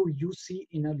or two, you see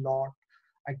in a lot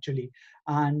actually.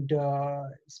 And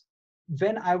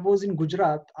when I was in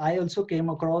Gujarat, I also came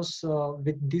across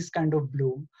with this kind of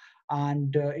bloom,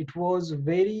 and it was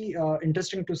very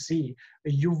interesting to see.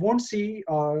 You won't see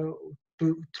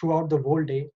throughout the whole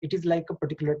day. It is like a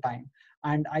particular time,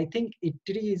 and I think it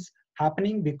is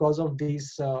happening because of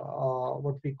this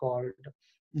what we called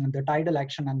the tidal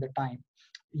action and the time.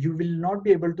 You will not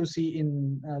be able to see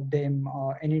in them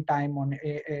any time on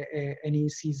any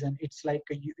season. It's like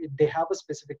they have a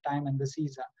specific time and the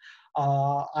season.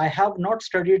 I have not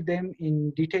studied them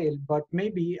in detail, but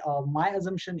maybe my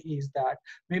assumption is that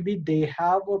maybe they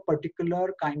have a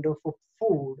particular kind of a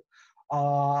food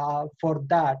for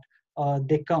that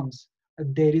they comes.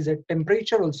 There is a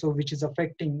temperature also which is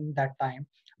affecting that time.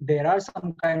 There are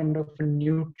some kind of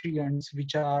nutrients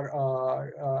which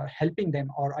are helping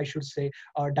them, or I should say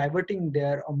diverting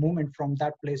their movement from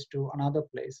that place to another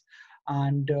place.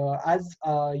 And as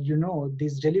you know,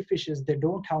 these jellyfishes, they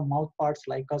don't have mouth parts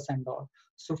like us and all.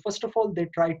 So first of all, they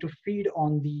try to feed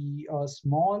on the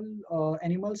small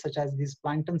animals such as these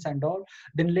planktons and all.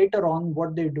 Then later on,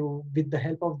 what they do with the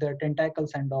help of their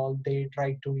tentacles and all, they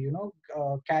try to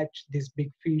catch this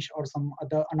big fish or some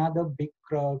other another big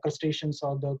crustaceans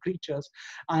or the creatures,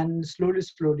 and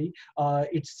slowly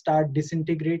it start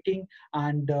disintegrating.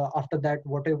 And after that,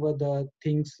 whatever the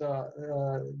things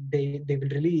they will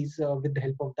release, with the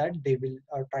help of that, they will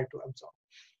try to absorb.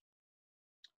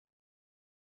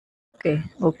 Okay,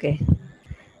 okay.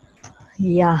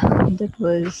 Yeah, that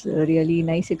was a really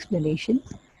nice explanation.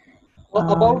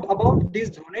 About this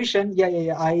donation,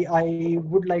 yeah. I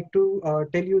would like to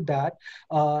tell you that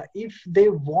if they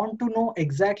want to know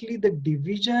exactly the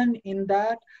division in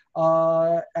that,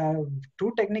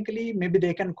 too technically, maybe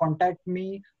they can contact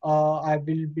me. I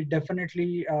will be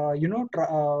definitely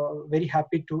very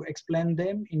happy to explain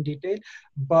them in detail.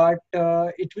 But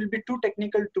it will be too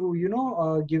technical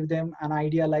to give them an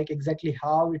idea like exactly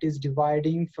how it is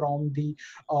dividing from the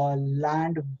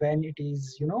land when it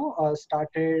is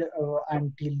started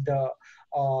till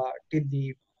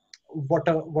the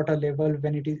water level,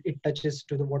 when it touches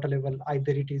to the water level.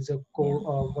 Either it is a Yeah.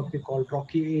 what we call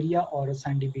rocky area or a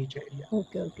sandy beach area.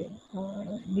 Okay, okay.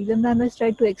 Neelam ma'am has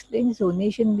tried to explain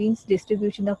zonation means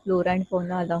distribution of flora and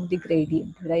fauna along the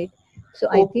gradient, right? So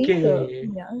I think, Okay.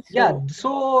 yeah, Yeah, so,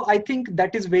 so I think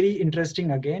that is very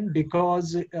interesting again,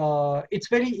 because it's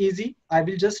very easy. I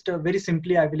will just very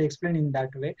simply, I will explain in that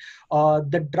way.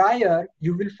 The drier,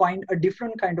 you will find a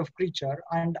different kind of creature,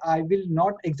 and I will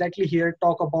not exactly here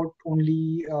talk about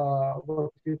only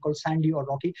what we call sandy or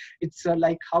rocky. It's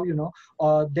like how,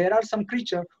 there are some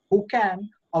creature who can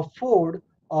afford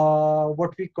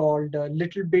what we called a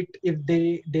little bit, if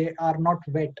they are not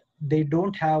wet, they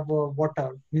don't have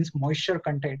water, means moisture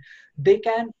content, they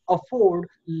can afford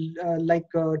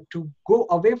to go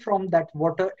away from that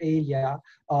water area,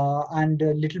 and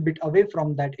a little bit away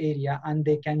from that area, and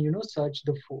they can search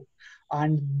the food.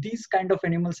 And these kind of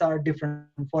animals are different.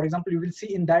 For example, you will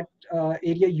see in that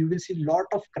area, you will see lot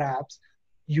of crabs,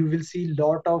 you will see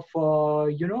lot of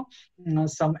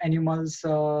some animals,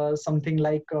 something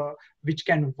like which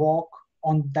can walk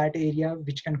on that area,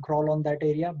 which can crawl on that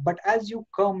area. But as you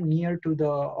come near to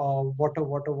the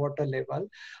water level,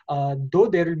 though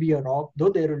there will be a rock, though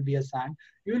there will be a sand,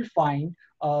 you will find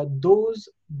those,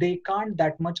 they can't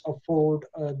that much afford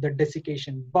the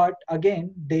desiccation. But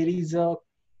again, there is a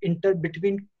inter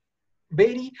between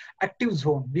very active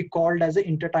zone we called as an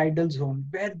intertidal zone,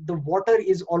 where the water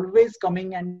is always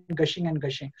coming and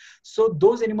gushing. So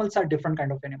those animals are different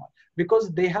kind of animal,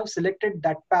 because they have selected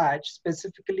that patch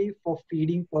specifically for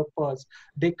feeding purpose.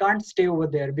 They can't stay over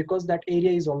there because that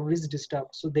area is always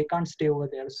disturbed, so they can't stay over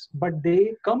there. But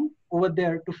they come over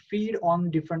there to feed on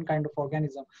different kind of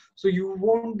organism. So you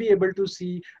won't be able to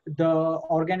see the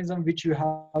organism which you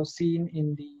have seen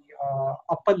in the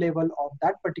upper level of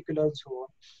that particular zone.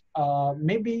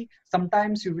 Maybe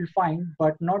sometimes you will find,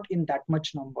 but not in that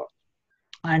much number.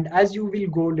 And as you will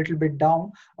go a little bit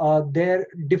down, there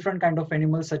different kind of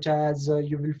animals, such as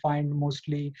you will find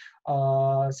mostly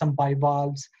some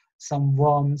bivalves, some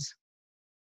worms.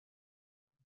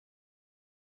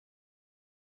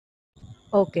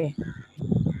 okay,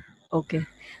 okay.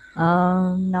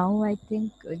 Now I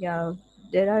think, yeah,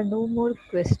 there are no more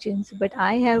questions, but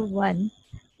I have one.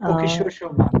 Okay, Uh,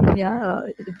 sure, ma'am. yeah,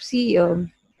 see,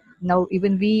 now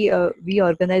even we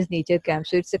organize nature camps,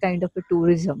 so it's a kind of a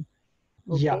tourism.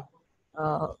 Okay. Yeah,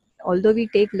 Uh, Although we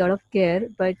take a lot of care,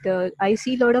 but I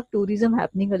see a lot of tourism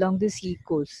happening along the sea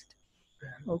coast.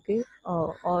 Okay.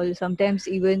 Or sometimes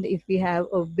even if we have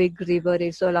a big river,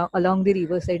 it's along the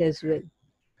riverside as well.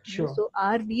 Okay, sure. so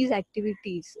are these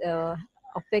activities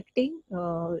affecting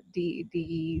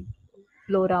the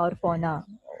flora or fauna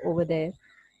over there?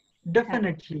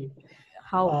 Definitely.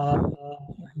 How? Uh,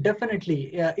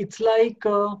 Definitely. It's like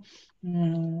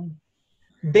mm,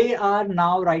 they are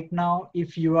now, right now,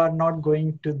 if you are not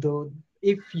going to the,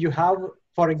 if you have,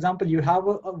 for example, you have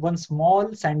one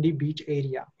small sandy beach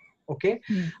area, okay,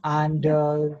 Hmm. and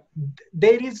Yeah.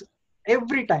 there is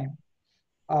every time,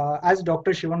 as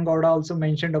Dr. Shivan Gowda also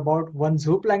mentioned about one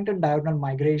zooplankton diurnal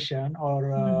migration or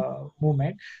Hmm.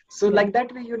 movement. So Yeah. like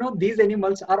that way, these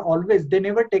animals are always, they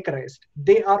never take a rest.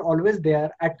 They are always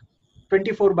there at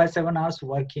 24 by 7 hours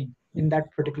working in that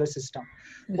particular system.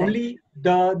 Right. Only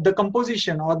the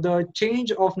composition or the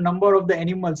change of number of the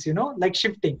animals, like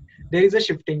shifting. There is a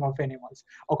shifting of animals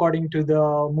according to the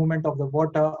movement of the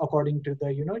water, according to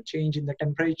the change in the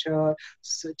temperature,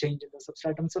 change in the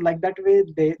substratum. So like that way,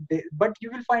 they but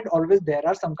you will find always there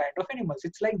are some kind of animals.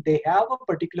 It's like they have a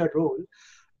particular role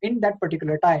in that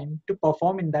particular time to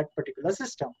perform in that particular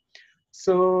system.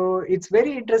 So it's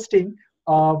very interesting.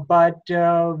 But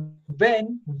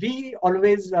when we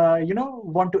always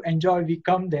want to enjoy, we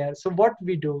come there. So what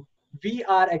we do, we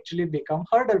are actually become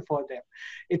hurdle for them.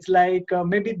 It's like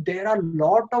maybe there are a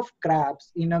lot of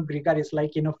crabs in a gregarious,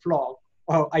 like in a flock,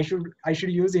 or I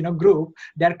should use in a group.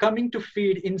 They're coming to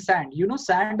feed in sand.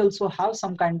 Sand also have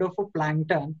some kind of a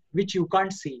plankton which you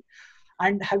can't see.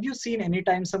 And have you seen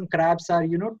anytime some crabs are,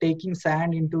 taking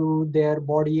sand into their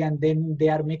body, and then they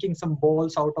are making some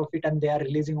balls out of it, and they are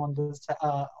releasing on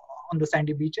the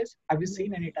sandy beaches? Have you Yes.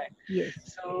 seen any time? Yes.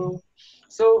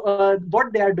 So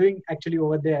what they are doing actually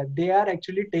over there, they are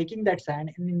actually taking that sand,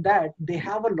 and in that they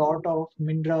have a lot of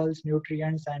minerals,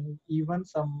 nutrients, and even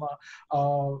some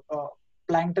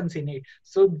planktons in it.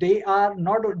 So they are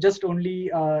not just only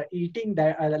eating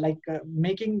that,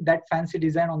 making that fancy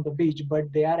design on the beach, but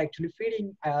they are actually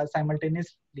feeding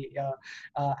simultaneously,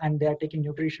 and they are taking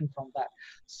nutrition from that.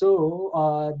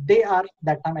 So they are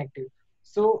that time active.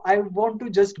 So I want to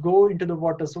just go into the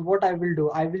water. So what I will do,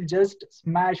 I will just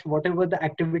smash whatever the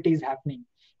activity is happening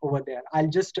over there. I'll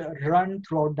just run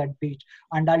throughout that beach,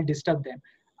 and I'll disturb them.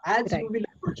 As Right.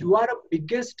 you are a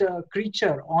biggest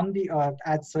creature on the earth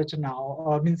as such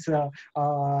now, means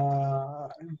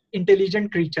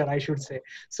intelligent creature, I should say.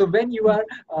 So when you Hmm.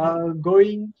 are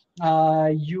going,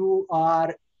 you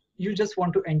are, you just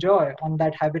want to enjoy on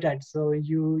that habitat. So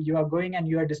you are going and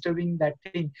you are disturbing that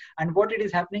thing, and what it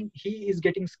is happening, he is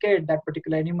getting scared, that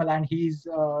particular animal, and he is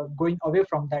going away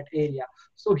from that area.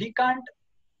 So he can't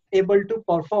able to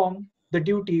perform the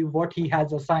duty what he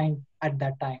has assigned at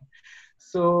that time.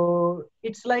 So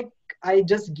it's like, I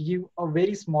just give a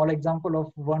very small example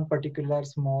of one particular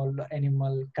small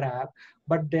animal, crab,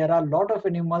 but there are a lot of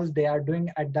animals, they are doing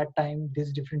at that time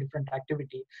this different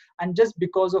activity. And just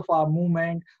because of our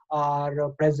movement, our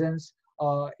presence,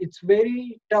 it's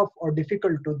very tough or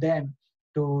difficult to them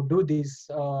to do this,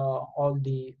 all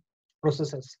the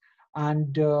processes.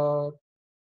 And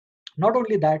not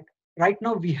only that, right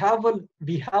now we have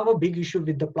a big issue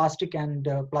with the plastic and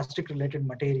plastic related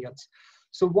materials.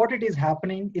 So what it is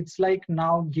happening, it's like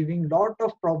now giving lot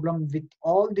of problem with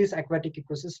all this aquatic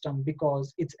ecosystem,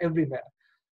 because it's everywhere,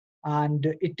 and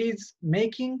it is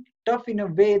making tough in a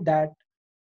way that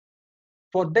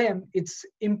for them it's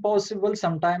impossible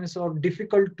sometimes or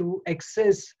difficult to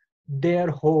access their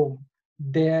home,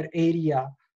 their area,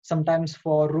 sometimes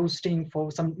for roosting, for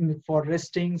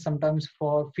resting, sometimes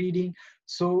for feeding.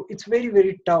 So it's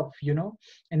very tough,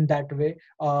 in that way,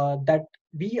 that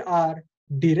we are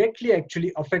directly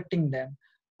actually affecting them.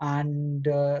 And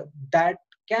that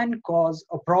can cause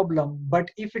a problem. But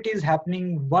if it is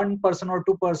happening one person or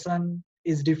two person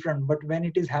is different, but when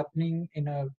it is happening in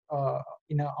a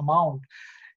amount,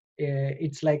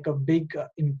 it's like a big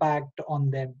impact on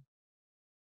them.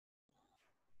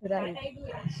 Right.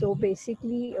 So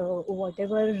basically,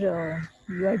 whatever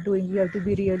you are doing, you have to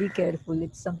be really careful.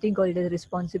 It's something called as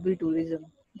responsible tourism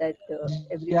that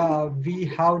everybody Yeah, we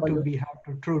should have to,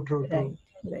 follow. true. Right.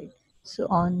 Right. So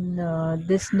on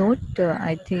this note,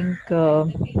 I think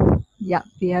yeah,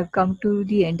 we have come to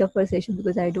the end of our session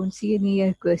because I don't see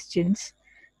any questions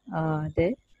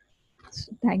there.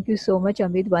 So thank you so much,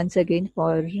 Amit, once again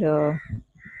for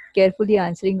carefully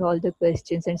answering all the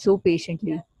questions and so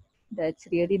patiently. That's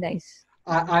really nice.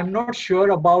 I'm not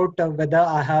sure about whether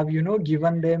I have,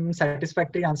 given them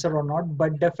satisfactory answer or not,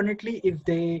 but definitely if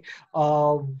they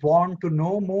want to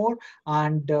know more,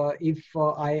 and if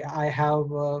I have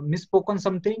misspoken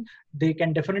something, they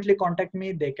can definitely contact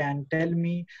me. They can tell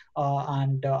me,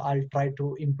 and I'll try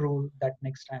to improve that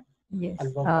next time. Yes.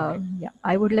 I'll work on it. Yeah.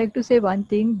 I would like to say one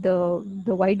thing. The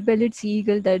white-bellied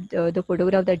seagull that the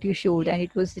photograph that you showed, and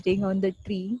it was sitting on the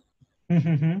tree.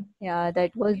 Yeah,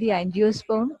 that was the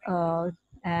angiosperm.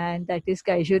 and that is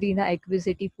Caesorina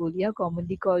aquisitifolia,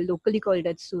 locally called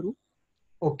as suru.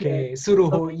 Here. Okay,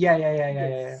 Suruho. Okay. Yeah.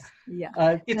 Yes.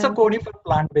 Yeah. It's a conifer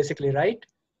plant, basically, right?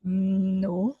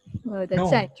 No, that's No.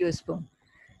 angiosperm.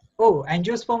 Oh,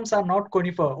 angiosperms are not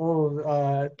conifer.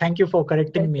 Oh, thank you for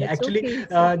correcting me. That's Actually, okay.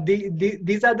 It's okay.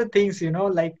 these are the things,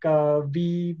 like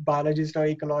we biologists or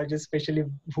ecologists, especially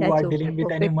who That's are okay. dealing with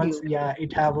Perfectly animals, okay. yeah,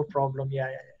 it have a problem. Yeah.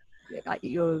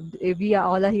 We are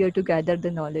all are here to gather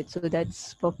the knowledge, so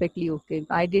that's perfectly okay.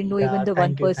 I didn't know even Yeah, the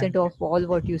thank you, 1% thank you. of all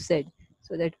what you said,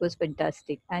 so that was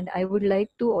fantastic. And I would like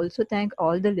to also thank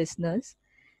all the listeners.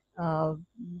 Uh,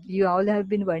 you all have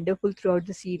been wonderful throughout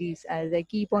the series, as I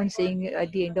keep on saying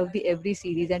at the end of the every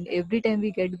series, and every time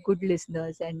we get good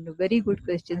listeners and very good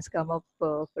questions come up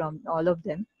from all of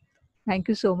them. Thank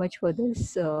you so much for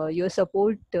this. Your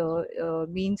support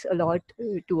means a lot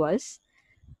to us.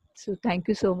 So thank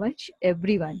you so much,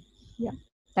 everyone. Yeah.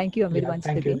 Thank you, Amit, Yeah, once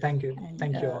again. thank you, And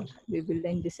thank you all. we will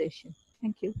end the session.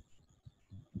 Thank you.